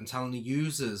help and telling the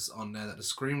users on there that the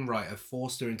screenwriter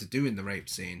forced her into doing the rape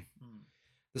scene.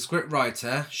 The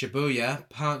scriptwriter, Shibuya,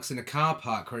 parks in a car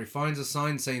park where he finds a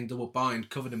sign saying Double Bind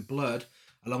covered in blood,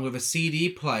 along with a CD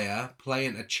player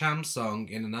playing a Cham song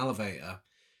in an elevator.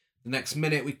 The next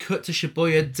minute, we cut to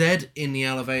Shibuya dead in the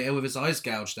elevator with his eyes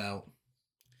gouged out.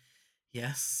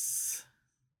 Yes.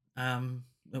 A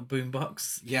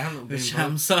boombox. Yeah, a boombox.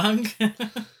 Cham song.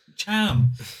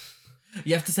 Cham.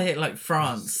 You have to say it like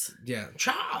France. Yeah.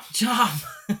 Cham.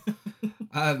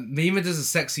 Mima does a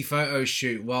sexy photo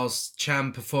shoot whilst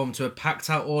Cham performed to a packed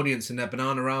out audience in their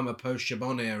Bananarama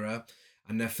post-Shabon era,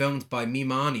 and they're filmed by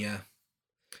Mimania.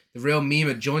 The real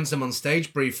Mima joins them on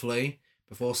stage briefly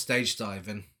before stage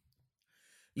diving.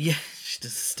 Yeah, she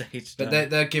does a stage dive. But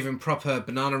they're given proper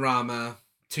Bananarama,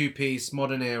 two-piece,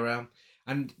 modern era,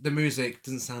 and the music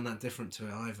doesn't sound that different to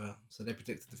it either, so they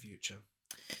predicted the future.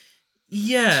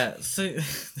 Yeah, so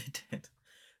they did.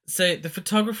 So the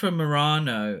photographer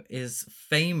Murano is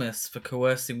famous for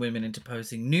coercing women into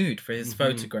posing nude for his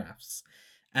photographs,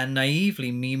 and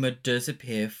naively Mima does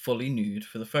appear fully nude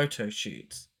for the photo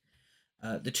shoot.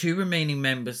 The two remaining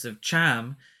members of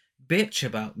Cham bitch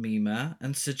about Mima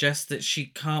and suggest that she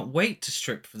can't wait to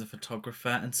strip for the photographer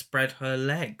and spread her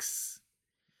legs.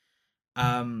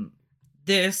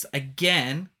 This,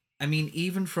 again, I mean,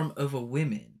 even from other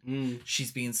women,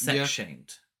 she's being sex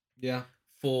shamed. Yeah.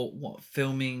 For what?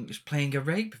 Playing a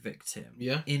rape victim.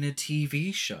 Yeah. In a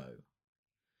TV show.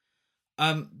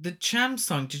 The Cham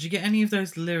song, did you get any of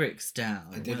those lyrics down?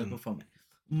 I didn't.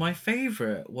 My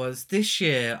favourite was, "This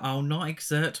year I'll not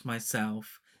exert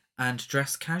myself and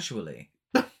dress casually."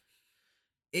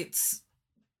 It's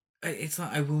like,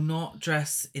 I will not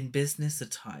dress in business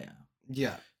attire.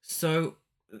 Yeah. So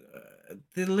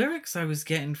the lyrics I was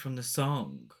getting from the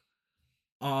song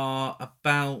are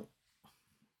about,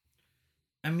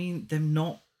 I mean, them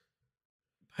not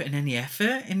putting any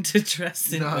effort into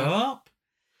dressing up.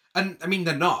 And I mean,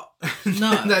 they're not.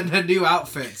 No. Their new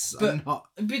outfits are not.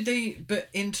 But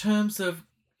in terms of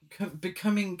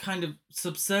becoming kind of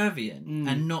subservient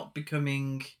and not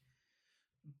becoming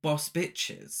boss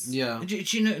bitches. Yeah. Do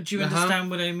you understand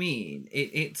what I mean?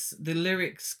 It's the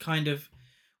lyrics kind of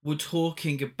were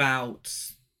talking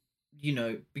about,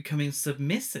 becoming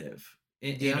submissive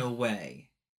in a way.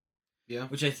 Yeah.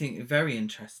 Which I think is very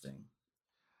interesting.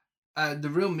 The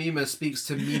real Mima speaks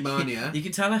to Mimania. You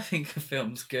can tell I think a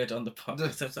film's good on the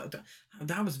podcast.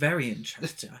 That was very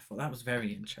interesting. I thought that was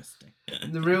very interesting.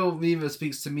 The real Mima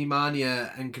speaks to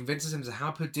Mimania and convinces him to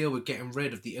help her deal with getting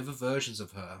rid of the other versions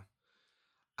of her.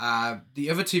 The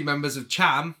other two members of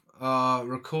Cham are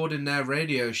recording their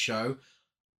radio show,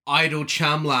 Idle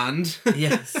Chamland.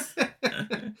 Yes.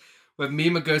 Where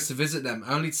Mima goes to visit them,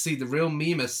 only to see the real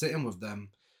Mima sitting with them.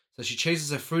 So she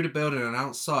chases her through the building and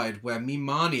outside, where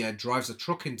Mimania drives a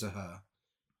truck into her.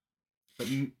 But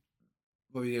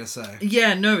what were you going to say?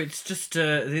 Yeah, no, it's just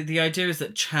the idea is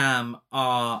that Cham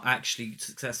are actually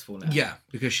successful now. Yeah,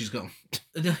 because she's gone.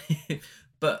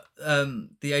 But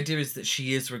the idea is that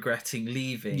she is regretting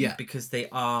leaving because they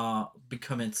are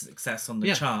becoming a success on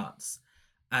the charts.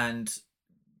 And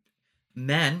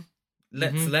men,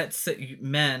 let's say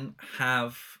men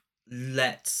have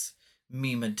let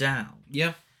Mima down.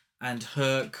 Yeah. And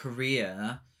her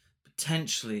career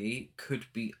potentially could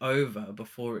be over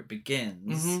before it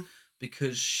begins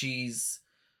because she's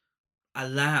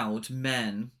allowed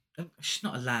men. She's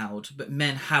not allowed, but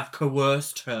men have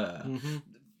coerced her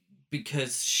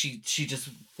because she just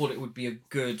thought it would be a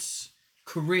good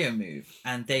career move,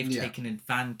 and they've taken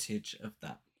advantage of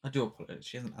that. I do apologize.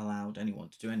 She hasn't allowed anyone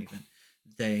to do anything.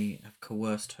 They have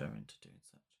coerced her into doing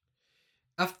such.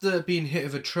 After being hit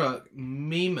with a truck,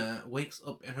 Mima wakes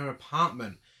up in her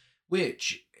apartment,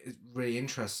 which is really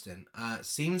interesting.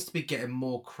 Seems to be getting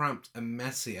more cramped and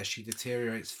messy as she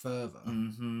deteriorates further.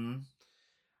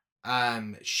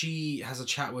 She has a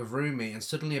chat with Rumi and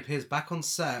suddenly appears back on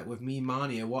set with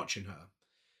Mimania watching her.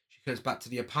 She goes back to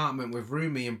the apartment with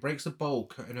Rumi and breaks a bowl,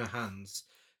 cutting her hands.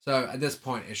 So at this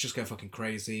point, it's just going fucking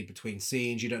crazy between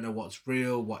scenes. You don't know what's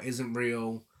real, what isn't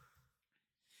real.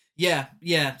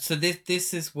 Yeah. So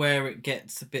this is where it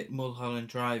gets a bit Mulholland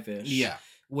Drive-ish. Yeah.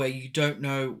 Where you don't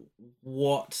know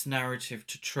what narrative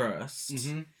to trust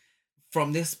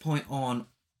from this point on,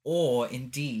 or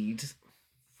indeed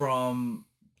from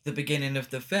the beginning of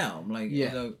the film. Like, you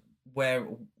know, where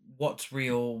what's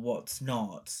real, what's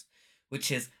not.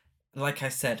 Which is, like I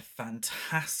said,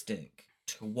 fantastic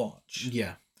to watch.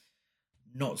 Yeah.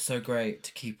 Not so great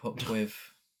to keep up with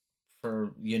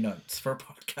for your notes for a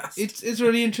podcast. It's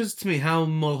really interesting to me how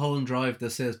Mulholland Drive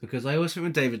this is, because I always think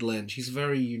with David Lynch, he's a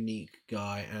very unique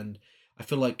guy, and I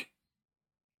feel like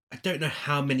I don't know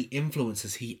how many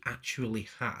influences he actually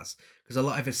has, because a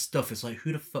lot of his stuff is like,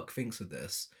 who the fuck thinks of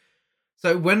this?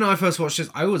 So when I first watched this,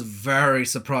 I was very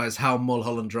surprised how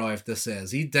Mulholland Drive this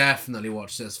is. He definitely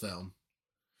watched this film.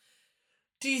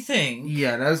 Do you think?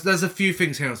 Yeah, there's a few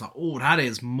things here I was like, oh, that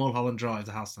is Mulholland Drive,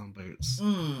 The House on Boots.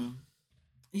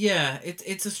 Yeah,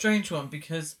 it's a strange one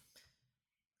because,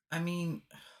 I mean,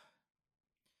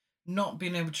 not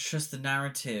being able to trust the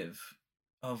narrative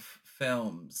of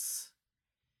films,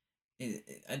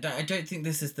 I don't think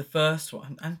this is the first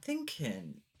one. I'm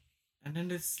thinking, and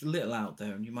then it's a little out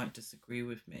there and you might disagree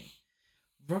with me,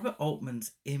 Robert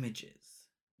Altman's Images.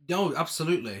 No,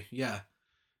 absolutely, yeah.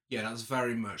 Yeah, that's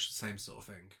very much the same sort of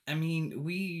thing. I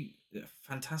mean,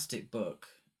 fantastic book,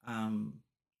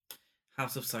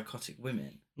 House of Psychotic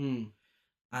Women.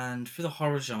 And for the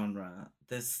horror genre,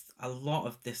 there's a lot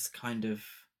of this kind of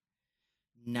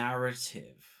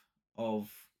narrative of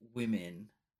women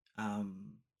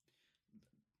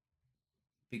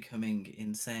becoming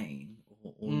insane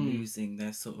or losing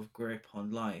their sort of grip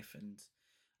on life, and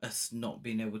us not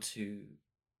being able to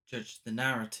judge the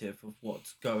narrative of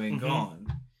what's going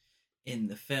on in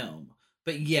the film.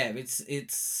 But yeah,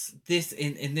 it's this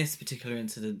in this particular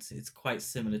incident, it's quite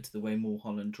similar to the way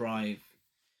Mulholland Drive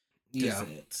does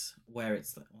it, where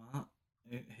it's like, what?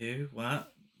 Who?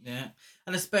 What? Yeah.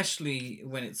 And especially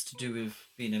when it's to do with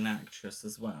being an actress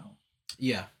as well.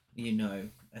 Yeah. You know,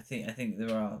 I think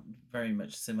there are very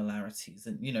much similarities.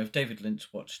 And, you know, if David Lynch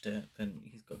watched it, then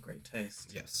he's got great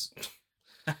taste. Yes.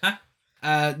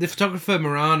 The photographer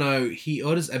Morano, he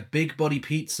orders a big body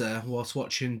pizza whilst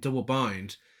watching Double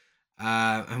Bind.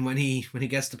 And when he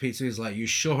gets the pizza, he's like, "You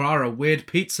sure are a weird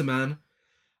pizza man."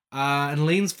 And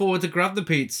leans forward to grab the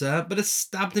pizza, but is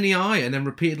stabbed in the eye and then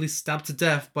repeatedly stabbed to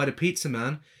death by the pizza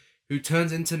man, who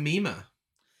turns into Mima.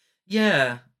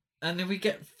 Yeah, and then we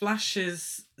get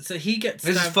flashes. So he gets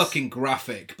stabbed. This is fucking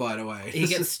graphic, by the way. He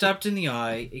gets stabbed in the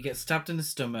eye, he gets stabbed in the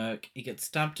stomach, he gets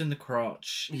stabbed in the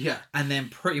crotch. Yeah. And then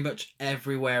pretty much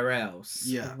everywhere else.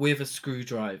 Yeah. With a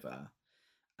screwdriver.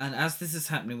 And as this is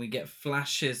happening, we get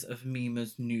flashes of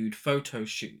Mima's nude photo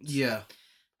shoots. Yeah.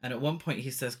 And at one point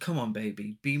he says, "Come on,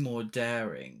 baby, be more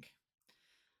daring."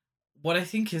 What I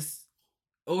think is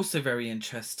also very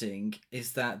interesting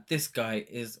is that this guy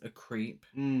is a creep.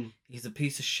 He's a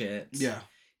piece of shit. Yeah.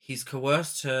 He's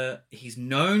coerced her. He's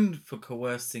known for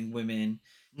coercing women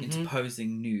into Mhm.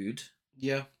 posing nude.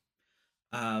 Yeah.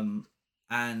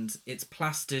 And it's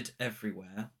plastered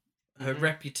everywhere. Her Mhm.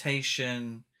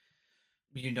 reputation,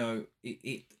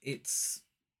 it's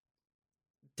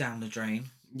down the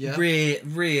drain. Yeah.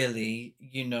 Really,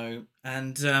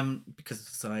 and because of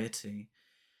society.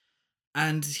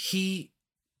 And he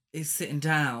is sitting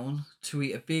down to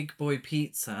eat a big boy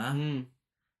pizza Mm.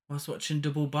 whilst watching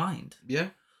Double Bind. Yeah.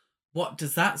 What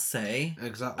does that say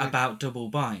Exactly. about Double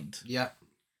Bind? Yeah.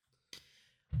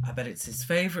 I bet it's his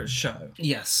favourite show.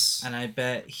 Yes. And I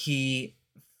bet he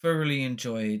thoroughly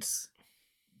enjoyed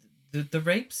the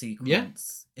rape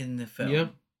sequence in the film. Yeah.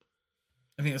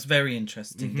 I think it's very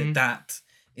interesting Mhm. that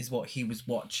is what he was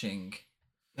watching.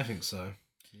 I think so.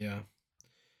 Yeah.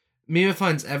 Mima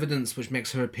finds evidence which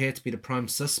makes her appear to be the prime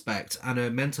suspect, and her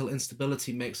mental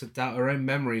instability makes her doubt her own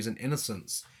memories and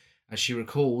innocence as she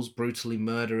recalls brutally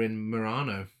murdering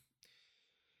Murano.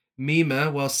 Mima,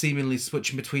 while seemingly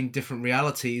switching between different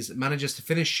realities, manages to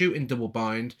finish shooting Double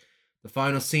Bind, the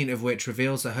final scene of which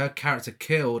reveals that her character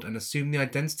killed and assumed the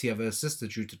identity of her sister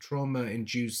due to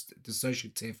trauma-induced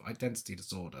dissociative identity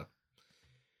disorder.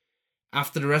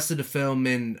 After the rest of the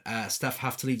filming, staff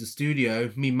have to leave the studio.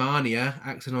 Mimania,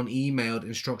 acting on emailed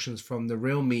instructions from the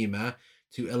real Mima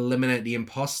to eliminate the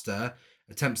imposter,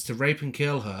 attempts to rape and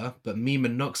kill her, but Mima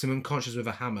knocks him unconscious with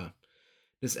a hammer.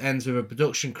 This ends with a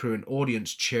production crew and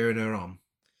audience cheering her on.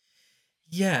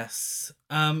 Yes.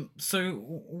 So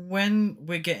when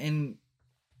we're getting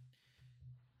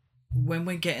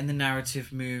the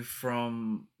narrative move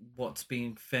from what's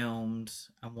being filmed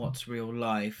and what's real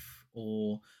life,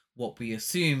 or what we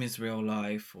assume is real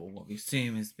life, or what we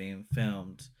assume is being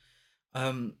filmed,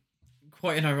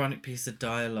 quite an ironic piece of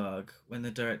dialogue when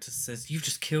the director says, "You've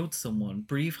just killed someone.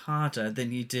 Breathe harder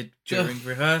than you did during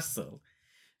rehearsal."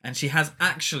 And she has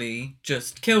actually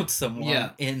just killed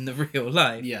someone in the real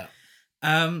life. Yeah.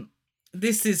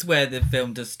 This is where the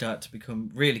film does start to become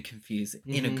really confusing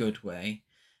in a good way.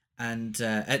 And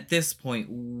at this point,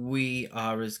 we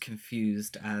are as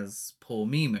confused as poor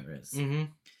Mima is.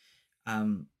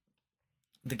 Mm-hmm.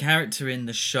 The character in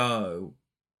the show,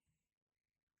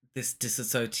 this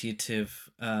dissociative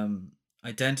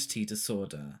identity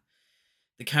disorder,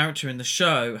 the character in the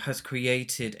show has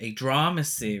created a drama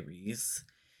series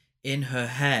in her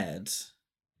head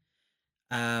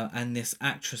and this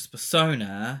actress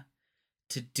persona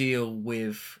to deal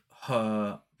with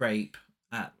her rape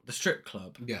at the strip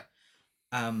club. Yeah.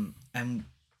 And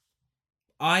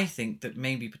I think that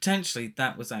maybe potentially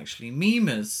that was actually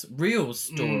Mima's real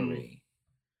story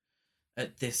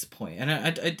at this point. And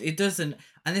it doesn't,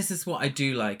 and this is what I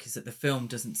do like, is that the film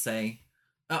doesn't say,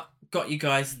 "Oh, got you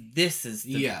guys, this is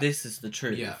the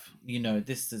truth." Yeah.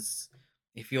 This is,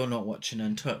 if you're not watching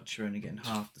Untouched, you're only getting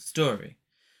half the story.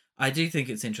 I do think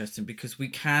it's interesting because we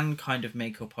can kind of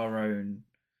make up our own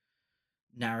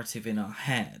narrative in our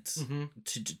heads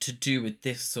to do with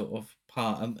this sort of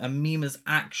part and Mima's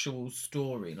actual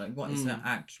story. Like, what is her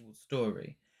actual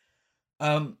story?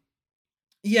 I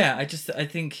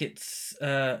think it's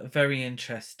very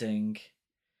interesting.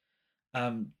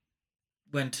 When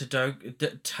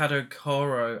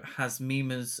Tadokoro has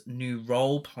Mima's new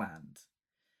role planned,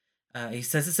 he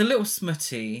says it's a little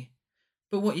smutty,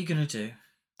 but what are you gonna do?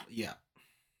 Yeah.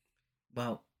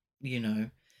 Well,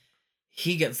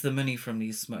 he gets the money from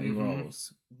these smutty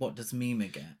roles. What does Mima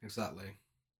get? Exactly.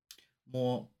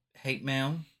 More hate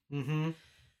mail. Mm-hmm.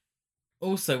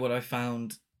 Also, what I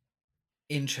found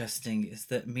interesting is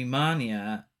that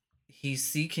Mimania, he's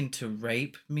seeking to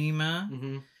rape Mima,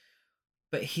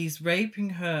 but he's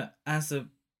raping her as a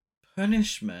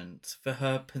punishment for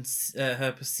her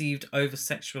perceived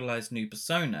over-sexualized new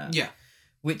persona. Yeah.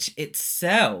 Which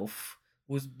itself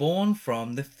was born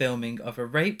from the filming of a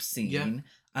rape scene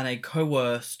and a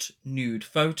coerced nude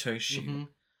photo shoot.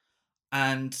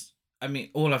 And I mean,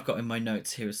 all I've got in my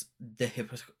notes here is the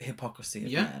hypocrisy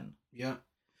of men. Yeah.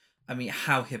 I mean,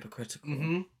 how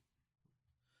hypocritical.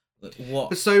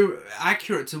 But so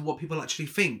accurate to what people actually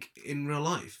think in real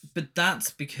life. But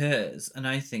that's because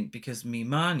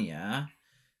Mimania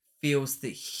feels that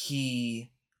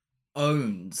he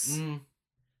owns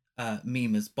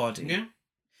Mima's body. Yeah.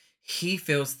 He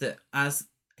feels that as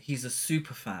he's a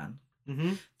super fan,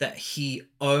 that he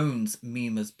owns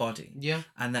Mima's body. Yeah.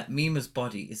 And that Mima's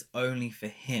body is only for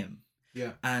him.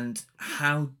 Yeah. And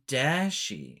how dare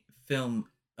she film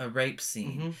a rape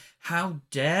scene? How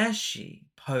dare she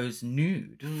pose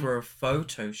nude for a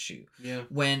photo shoot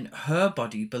when her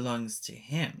body belongs to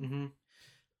him?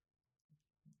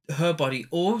 Her body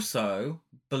also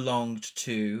belonged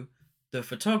to the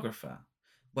photographer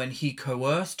when he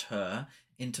coerced her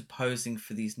into posing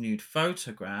for these nude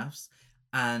photographs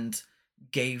and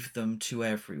gave them to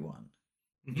everyone.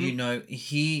 You know,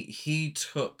 he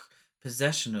took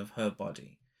possession of her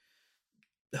body.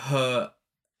 Her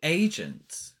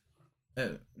agent,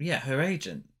 her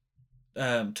agent,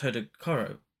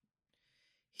 Todokoro,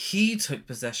 he took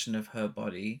possession of her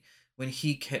body when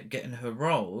he kept getting her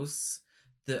roles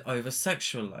that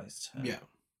over-sexualized her. Yeah.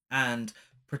 And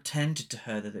pretended to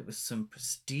her that it was some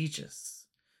prestigious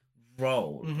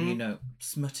role, you know,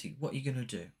 smutty. What are you going to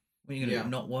do? What are you going to do?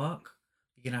 Not work?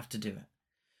 You're going to have to do it.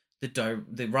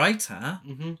 The writer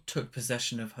took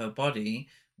possession of her body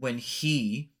when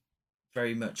he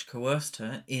very much coerced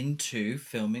her into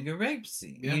filming a rape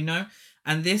scene, you know?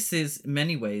 And this is, in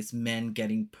many ways, men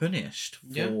getting punished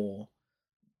for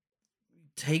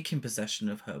taking possession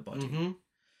of her body.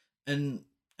 And,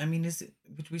 I mean,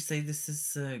 would we say this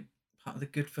is part of the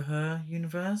Good for Her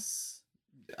universe?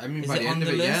 I mean, is by it the on end the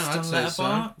of it, list I'd on say so.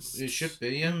 Letterboxd? It should be,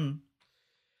 yeah.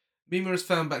 Mima is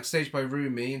found backstage by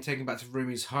Rumi and taken back to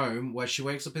Rumi's home, where she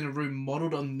wakes up in a room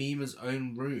modelled on Mima's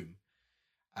own room.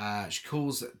 She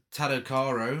calls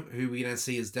Tadokaro, who we then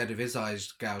see is dead with his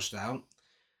eyes gouged out.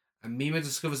 And Mima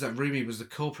discovers that Rumi was the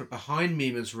culprit behind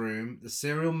Mima's room, the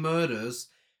serial murders,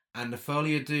 and the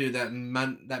folie à deux that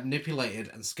manipulated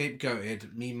and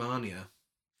scapegoated Mimania.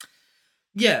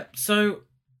 Yeah, so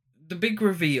the big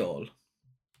reveal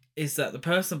is that the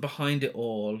person behind it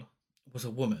all was a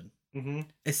woman,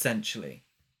 essentially.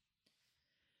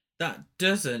 That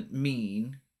doesn't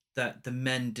mean that the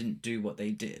men didn't do what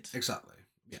they did. Exactly,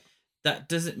 yeah. That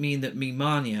doesn't mean that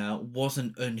Mimania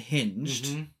wasn't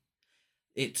unhinged.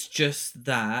 It's just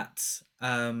that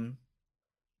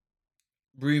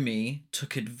Rumi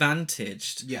took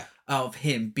advantage of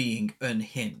him being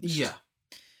unhinged. Yeah.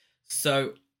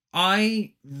 So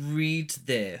I read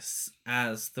this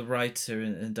as the writer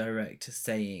and director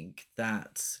saying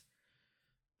that,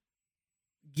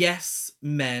 yes,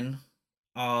 men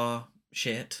are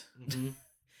shit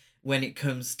when it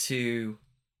comes to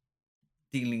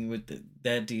dealing with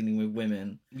they're dealing with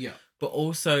women. Yeah. But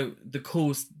also the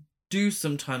calls do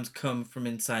sometimes come from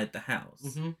inside the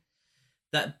house.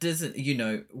 That doesn't, you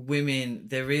know, women,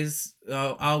 there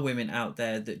are women out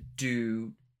there that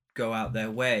do go out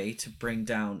their way to bring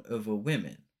down other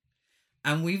women.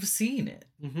 And we've seen it.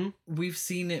 We've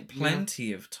seen it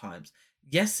plenty of times.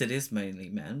 Yes, it is mainly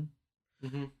men,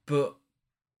 but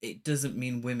it doesn't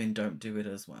mean women don't do it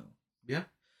as well. Yeah.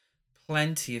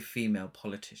 Plenty of female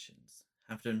politicians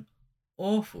have done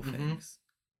awful things.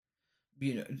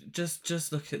 You know,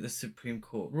 just look at the Supreme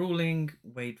Court ruling,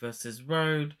 Roe versus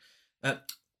Wade,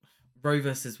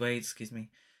 excuse me.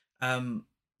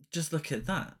 Just look at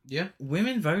that. Yeah.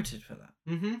 Women voted for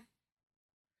that.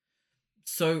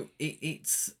 So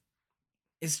it's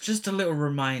just a little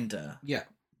reminder. Yeah.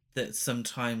 That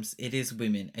sometimes it is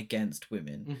women against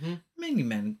women, mainly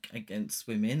men against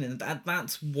women, and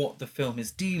that's what the film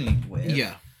is dealing with.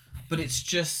 Yeah. But it's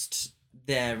just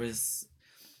there as.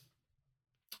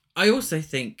 I also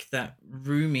think that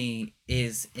Rumi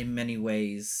is in many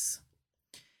ways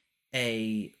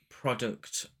a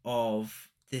product of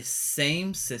this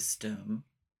same system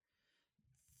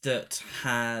that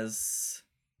has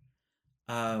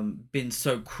been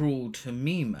so cruel to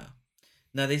Mima.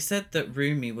 Now, they said that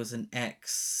Rumi was an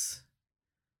ex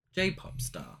J-pop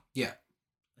star. Yeah.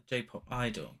 A J-pop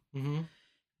idol.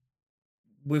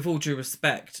 With all due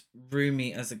respect,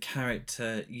 Rumi as a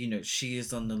character, you know, she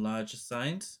is on the larger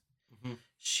side.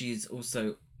 She's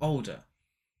also older.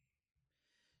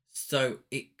 So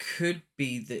it could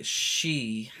be that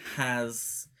she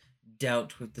has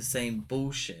dealt with the same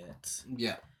bullshit.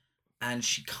 Yeah. And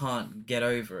she can't get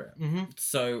over it.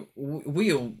 So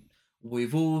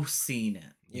we've all seen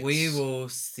it. Yes. We've all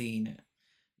seen it.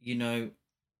 You know,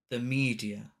 the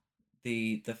media,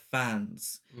 the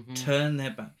fans turn their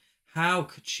back. How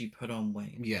could she put on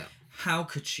weight? Yeah. How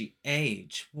could she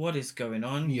age? What is going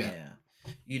on here?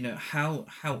 You know, how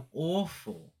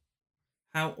awful.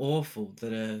 How awful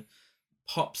that a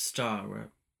pop star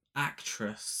or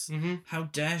actress, how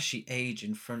dare she age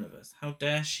in front of us? How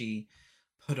dare she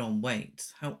put on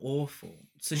weight? How awful.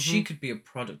 So she could be a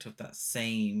product of that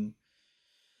same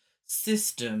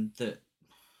system that,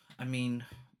 I mean,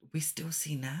 we still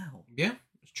see now. Yeah,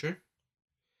 it's true.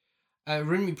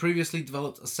 Rumi previously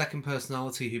developed a second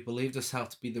personality who believed herself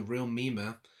to be the real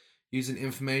Mima, using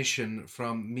information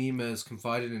from Mima's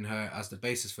confided in her as the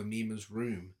basis for Mima's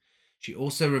room. She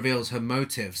also reveals her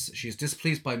motives. She is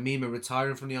displeased by Mima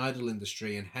retiring from the idol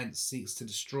industry and hence seeks to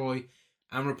destroy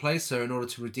and replace her in order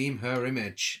to redeem her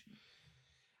image.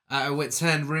 At her wit's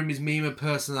end, Rumi's Mima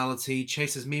personality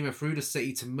chases Mima through the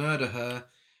city to murder her,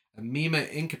 And Mima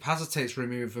incapacitates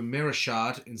Rumi with a mirror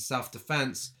shard in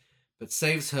self-defense, but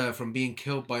saves her from being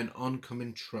killed by an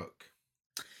oncoming truck.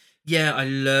 Yeah, I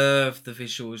love the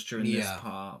visuals during this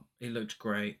part. It looked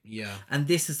great. Yeah. And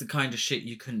this is the kind of shit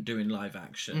you couldn't do in live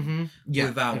action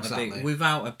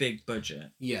without a big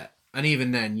budget. Yeah. And even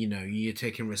then, you know, you're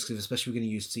taking risks, especially if we're going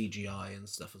to use CGI and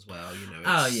stuff as well, you know.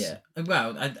 Oh, yeah.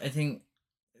 Well, I think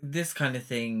this kind of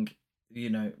thing, you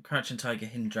know, Crouching Tiger,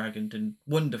 Hidden Dragon did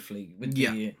wonderfully with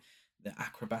the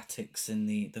acrobatics and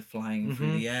the flying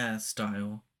through the air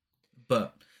style.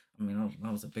 But, I mean,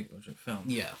 that was a big budget film.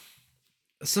 Yeah.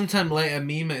 Sometime later,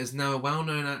 Mima is now a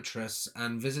well-known actress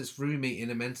and visits Rumi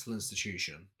in a mental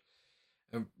institution.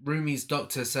 Rumi's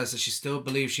doctor says that she still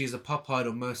believes she's a pop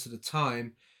idol most of the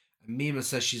time, and Mima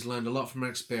says she's learned a lot from her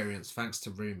experience thanks to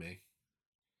Rumi.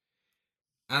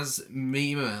 As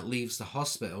Mima leaves the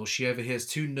hospital, she overhears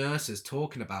two nurses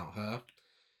talking about her.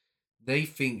 They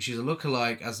think she's a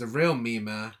lookalike, as the real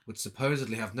Mima would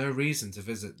supposedly have no reason to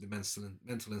visit the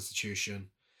mental institution.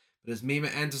 But as Mima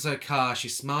enters her car, she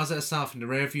smiles at herself in the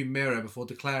rearview mirror before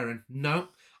declaring, "No,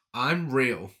 I'm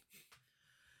real."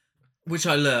 Which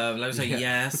I love. Like, a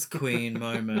yes, queen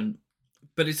moment.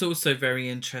 But it's also very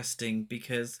interesting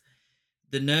because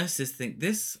the nurses think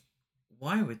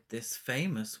why would this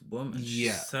famous woman,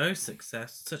 she's such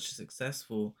a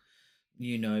successful,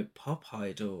 you know, pop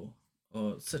idol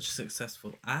or such a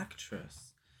successful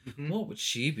actress, what would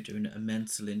she be doing at a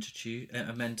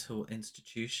mental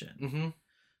institution?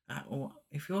 Or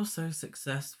if you're so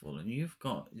successful and you've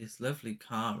got this lovely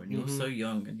car and you're so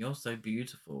young and you're so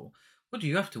beautiful, what do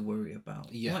you have to worry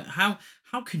about? Yeah.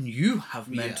 How can you have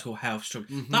mental health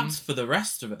struggles? That's for the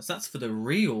rest of us. That's for the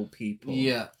real people.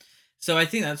 Yeah. So I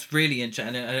think that's really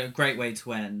interesting and a great way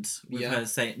to end with her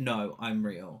saying, "No, I'm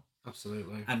real."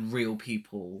 Absolutely. And real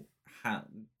people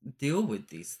deal with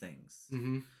these things.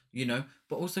 You know,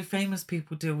 but also famous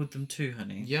people deal with them too,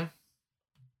 honey. Yeah.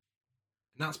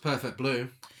 And that's Perfect Blue.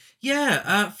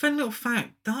 Yeah, fun little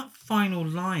fact, that final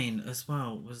line as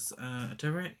well was a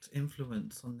direct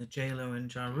influence on the J-Lo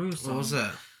and Ja Rule song. What was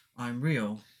it? I'm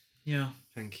Real. Yeah.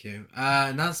 Thank you.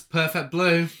 And that's Perfect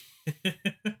Blue.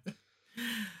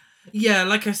 Yeah,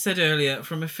 like I said earlier,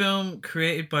 from a film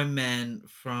created by men,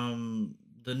 from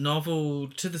the novel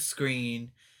to the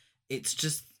screen,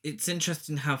 it's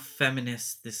interesting how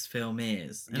feminist this film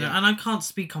is. And I can't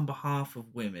speak on behalf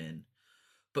of women,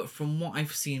 but from what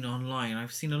I've seen online,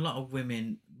 I've seen a lot of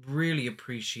women really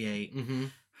appreciate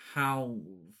how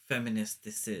feminist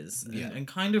this is and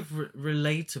kind of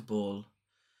relatable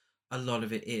a lot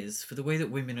of it is for the way that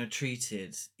women are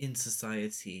treated in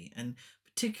society, and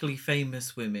particularly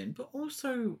famous women, but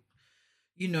also,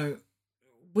 you know,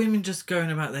 women just going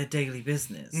about their daily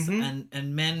business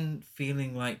and men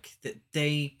feeling like that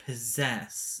they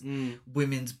possess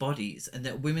women's bodies and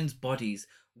that women's bodies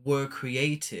were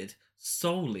created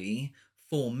solely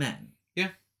for men.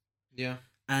 Yeah.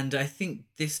 And I think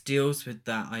this deals with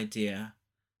that idea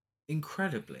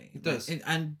incredibly. It does.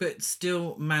 But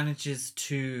still manages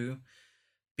to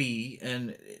be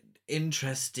an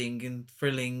interesting and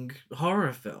thrilling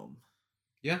horror film.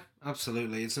 Yeah,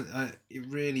 absolutely. It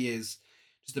really is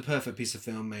just the perfect piece of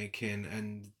filmmaking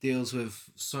and deals with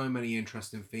so many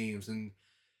interesting themes and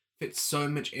fits so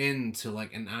much into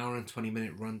like an hour and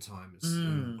 20-minute runtime. It's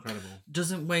incredible.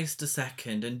 Doesn't waste a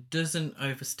second and doesn't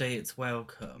overstay its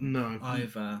welcome. No,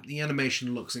 either. The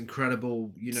animation looks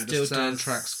incredible. You know, Still the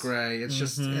soundtrack's great. It's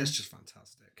just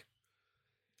fantastic.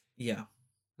 Yeah.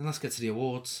 And let's get to the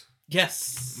awards.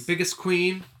 Yes. Biggest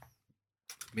queen,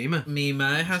 Mima.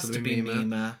 Mima. It has to be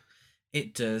Mima.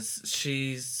 It does.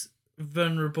 She's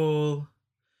vulnerable.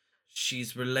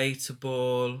 She's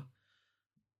relatable.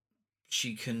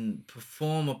 She can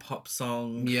perform a pop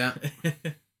song. Yeah.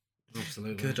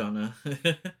 Absolutely. Good on her.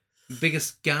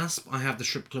 Biggest gasp, I have the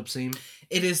strip club scene.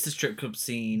 It is the strip club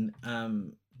scene.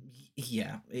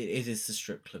 Yeah, it is the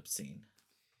strip club scene.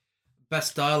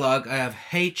 Best dialogue, I have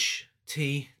HTTP.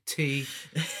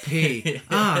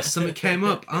 Something came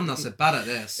up. I'm not so bad at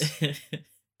this.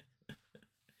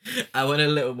 I went a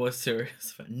little more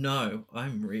serious. No,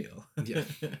 I'm real. Yeah.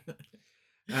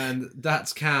 And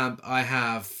that's camp. I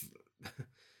have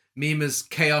Mima's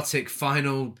chaotic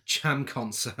final Cham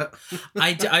concert.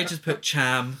 I just put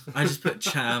Cham.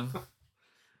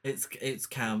 It's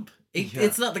camp.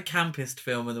 It's not the campest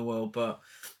film in the world, but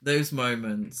those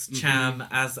moments, Cham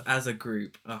as a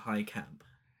group, are high camp.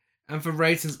 And for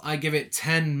ratings, I give it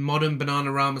 10 modern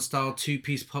Bananarama style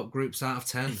 2-piece pop groups out of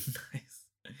 10. Nice.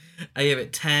 I give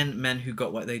it 10 men who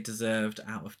got what they deserved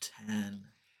out of 10.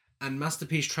 And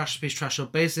Masterpiece, Trash or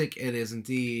Basic, it is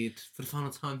indeed for the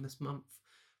final time this month.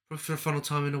 For the final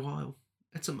time in a while.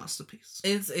 It's a masterpiece.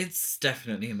 It's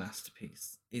definitely a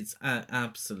masterpiece. It's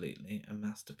absolutely a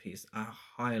masterpiece. I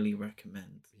highly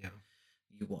recommend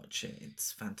you watch it.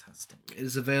 It's fantastic. It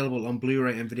is available on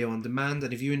Blu-ray and video on demand.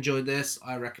 And if you enjoyed this,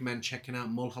 I recommend checking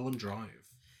out Mulholland Drive.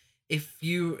 If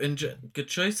you enjoy, good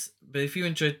choice. But if you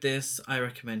enjoyed this, I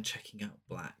recommend checking out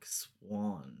Black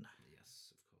Swan.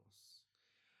 Yes, of course.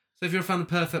 So if you're a fan of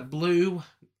Perfect Blue,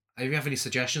 if you have any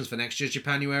suggestions for next year's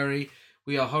Japanuary,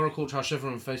 we are Horror Cult Trash over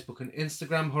on Facebook and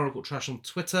Instagram, Horror Cult Trash on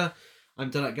Twitter. I'm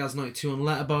done at Gaz92 on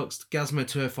Letterboxd,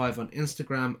 Gazmo205 on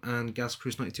Instagram, and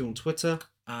GazCruise92 on Twitter.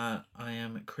 I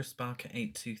am Chris Barker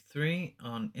 823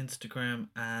 on Instagram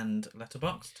and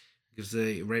Letterboxd. Give us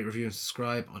a rate, review, and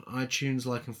subscribe on iTunes.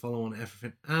 Like and follow on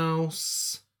everything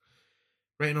else.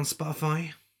 Rating on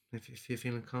Spotify, if you're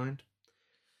feeling kind.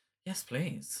 Yes,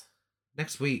 please.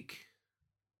 Next week,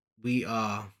 we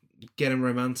are getting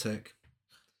romantic.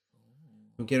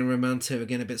 We're getting romantic. We're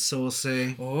getting a bit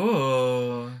saucy.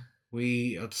 Oh.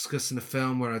 We are discussing a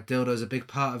film where a dildo is a big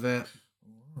part of it.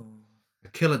 Oh. A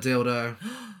killer dildo.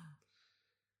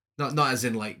 Not as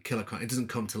in like killer. It doesn't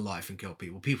come to life and kill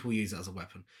people. People use it as a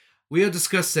weapon. We are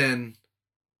discussing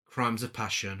Crimes of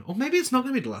Passion. Or maybe it's not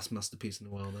going to be the last masterpiece in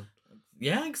the world then.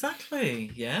 Yeah,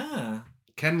 exactly. Yeah.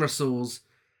 Ken Russell's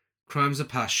Crimes of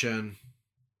Passion.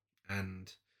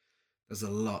 And there's a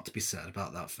lot to be said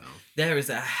about that film. There is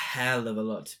a hell of a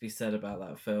lot to be said about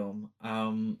that film.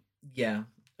 Yeah.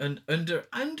 And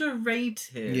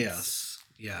underrated. Yes.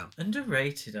 Yeah.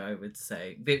 Underrated, I would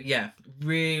say. But yeah,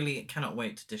 really cannot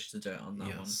wait to dish the dirt on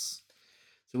that one.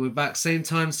 So we're back same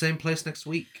time, same place next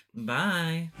week.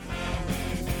 Bye.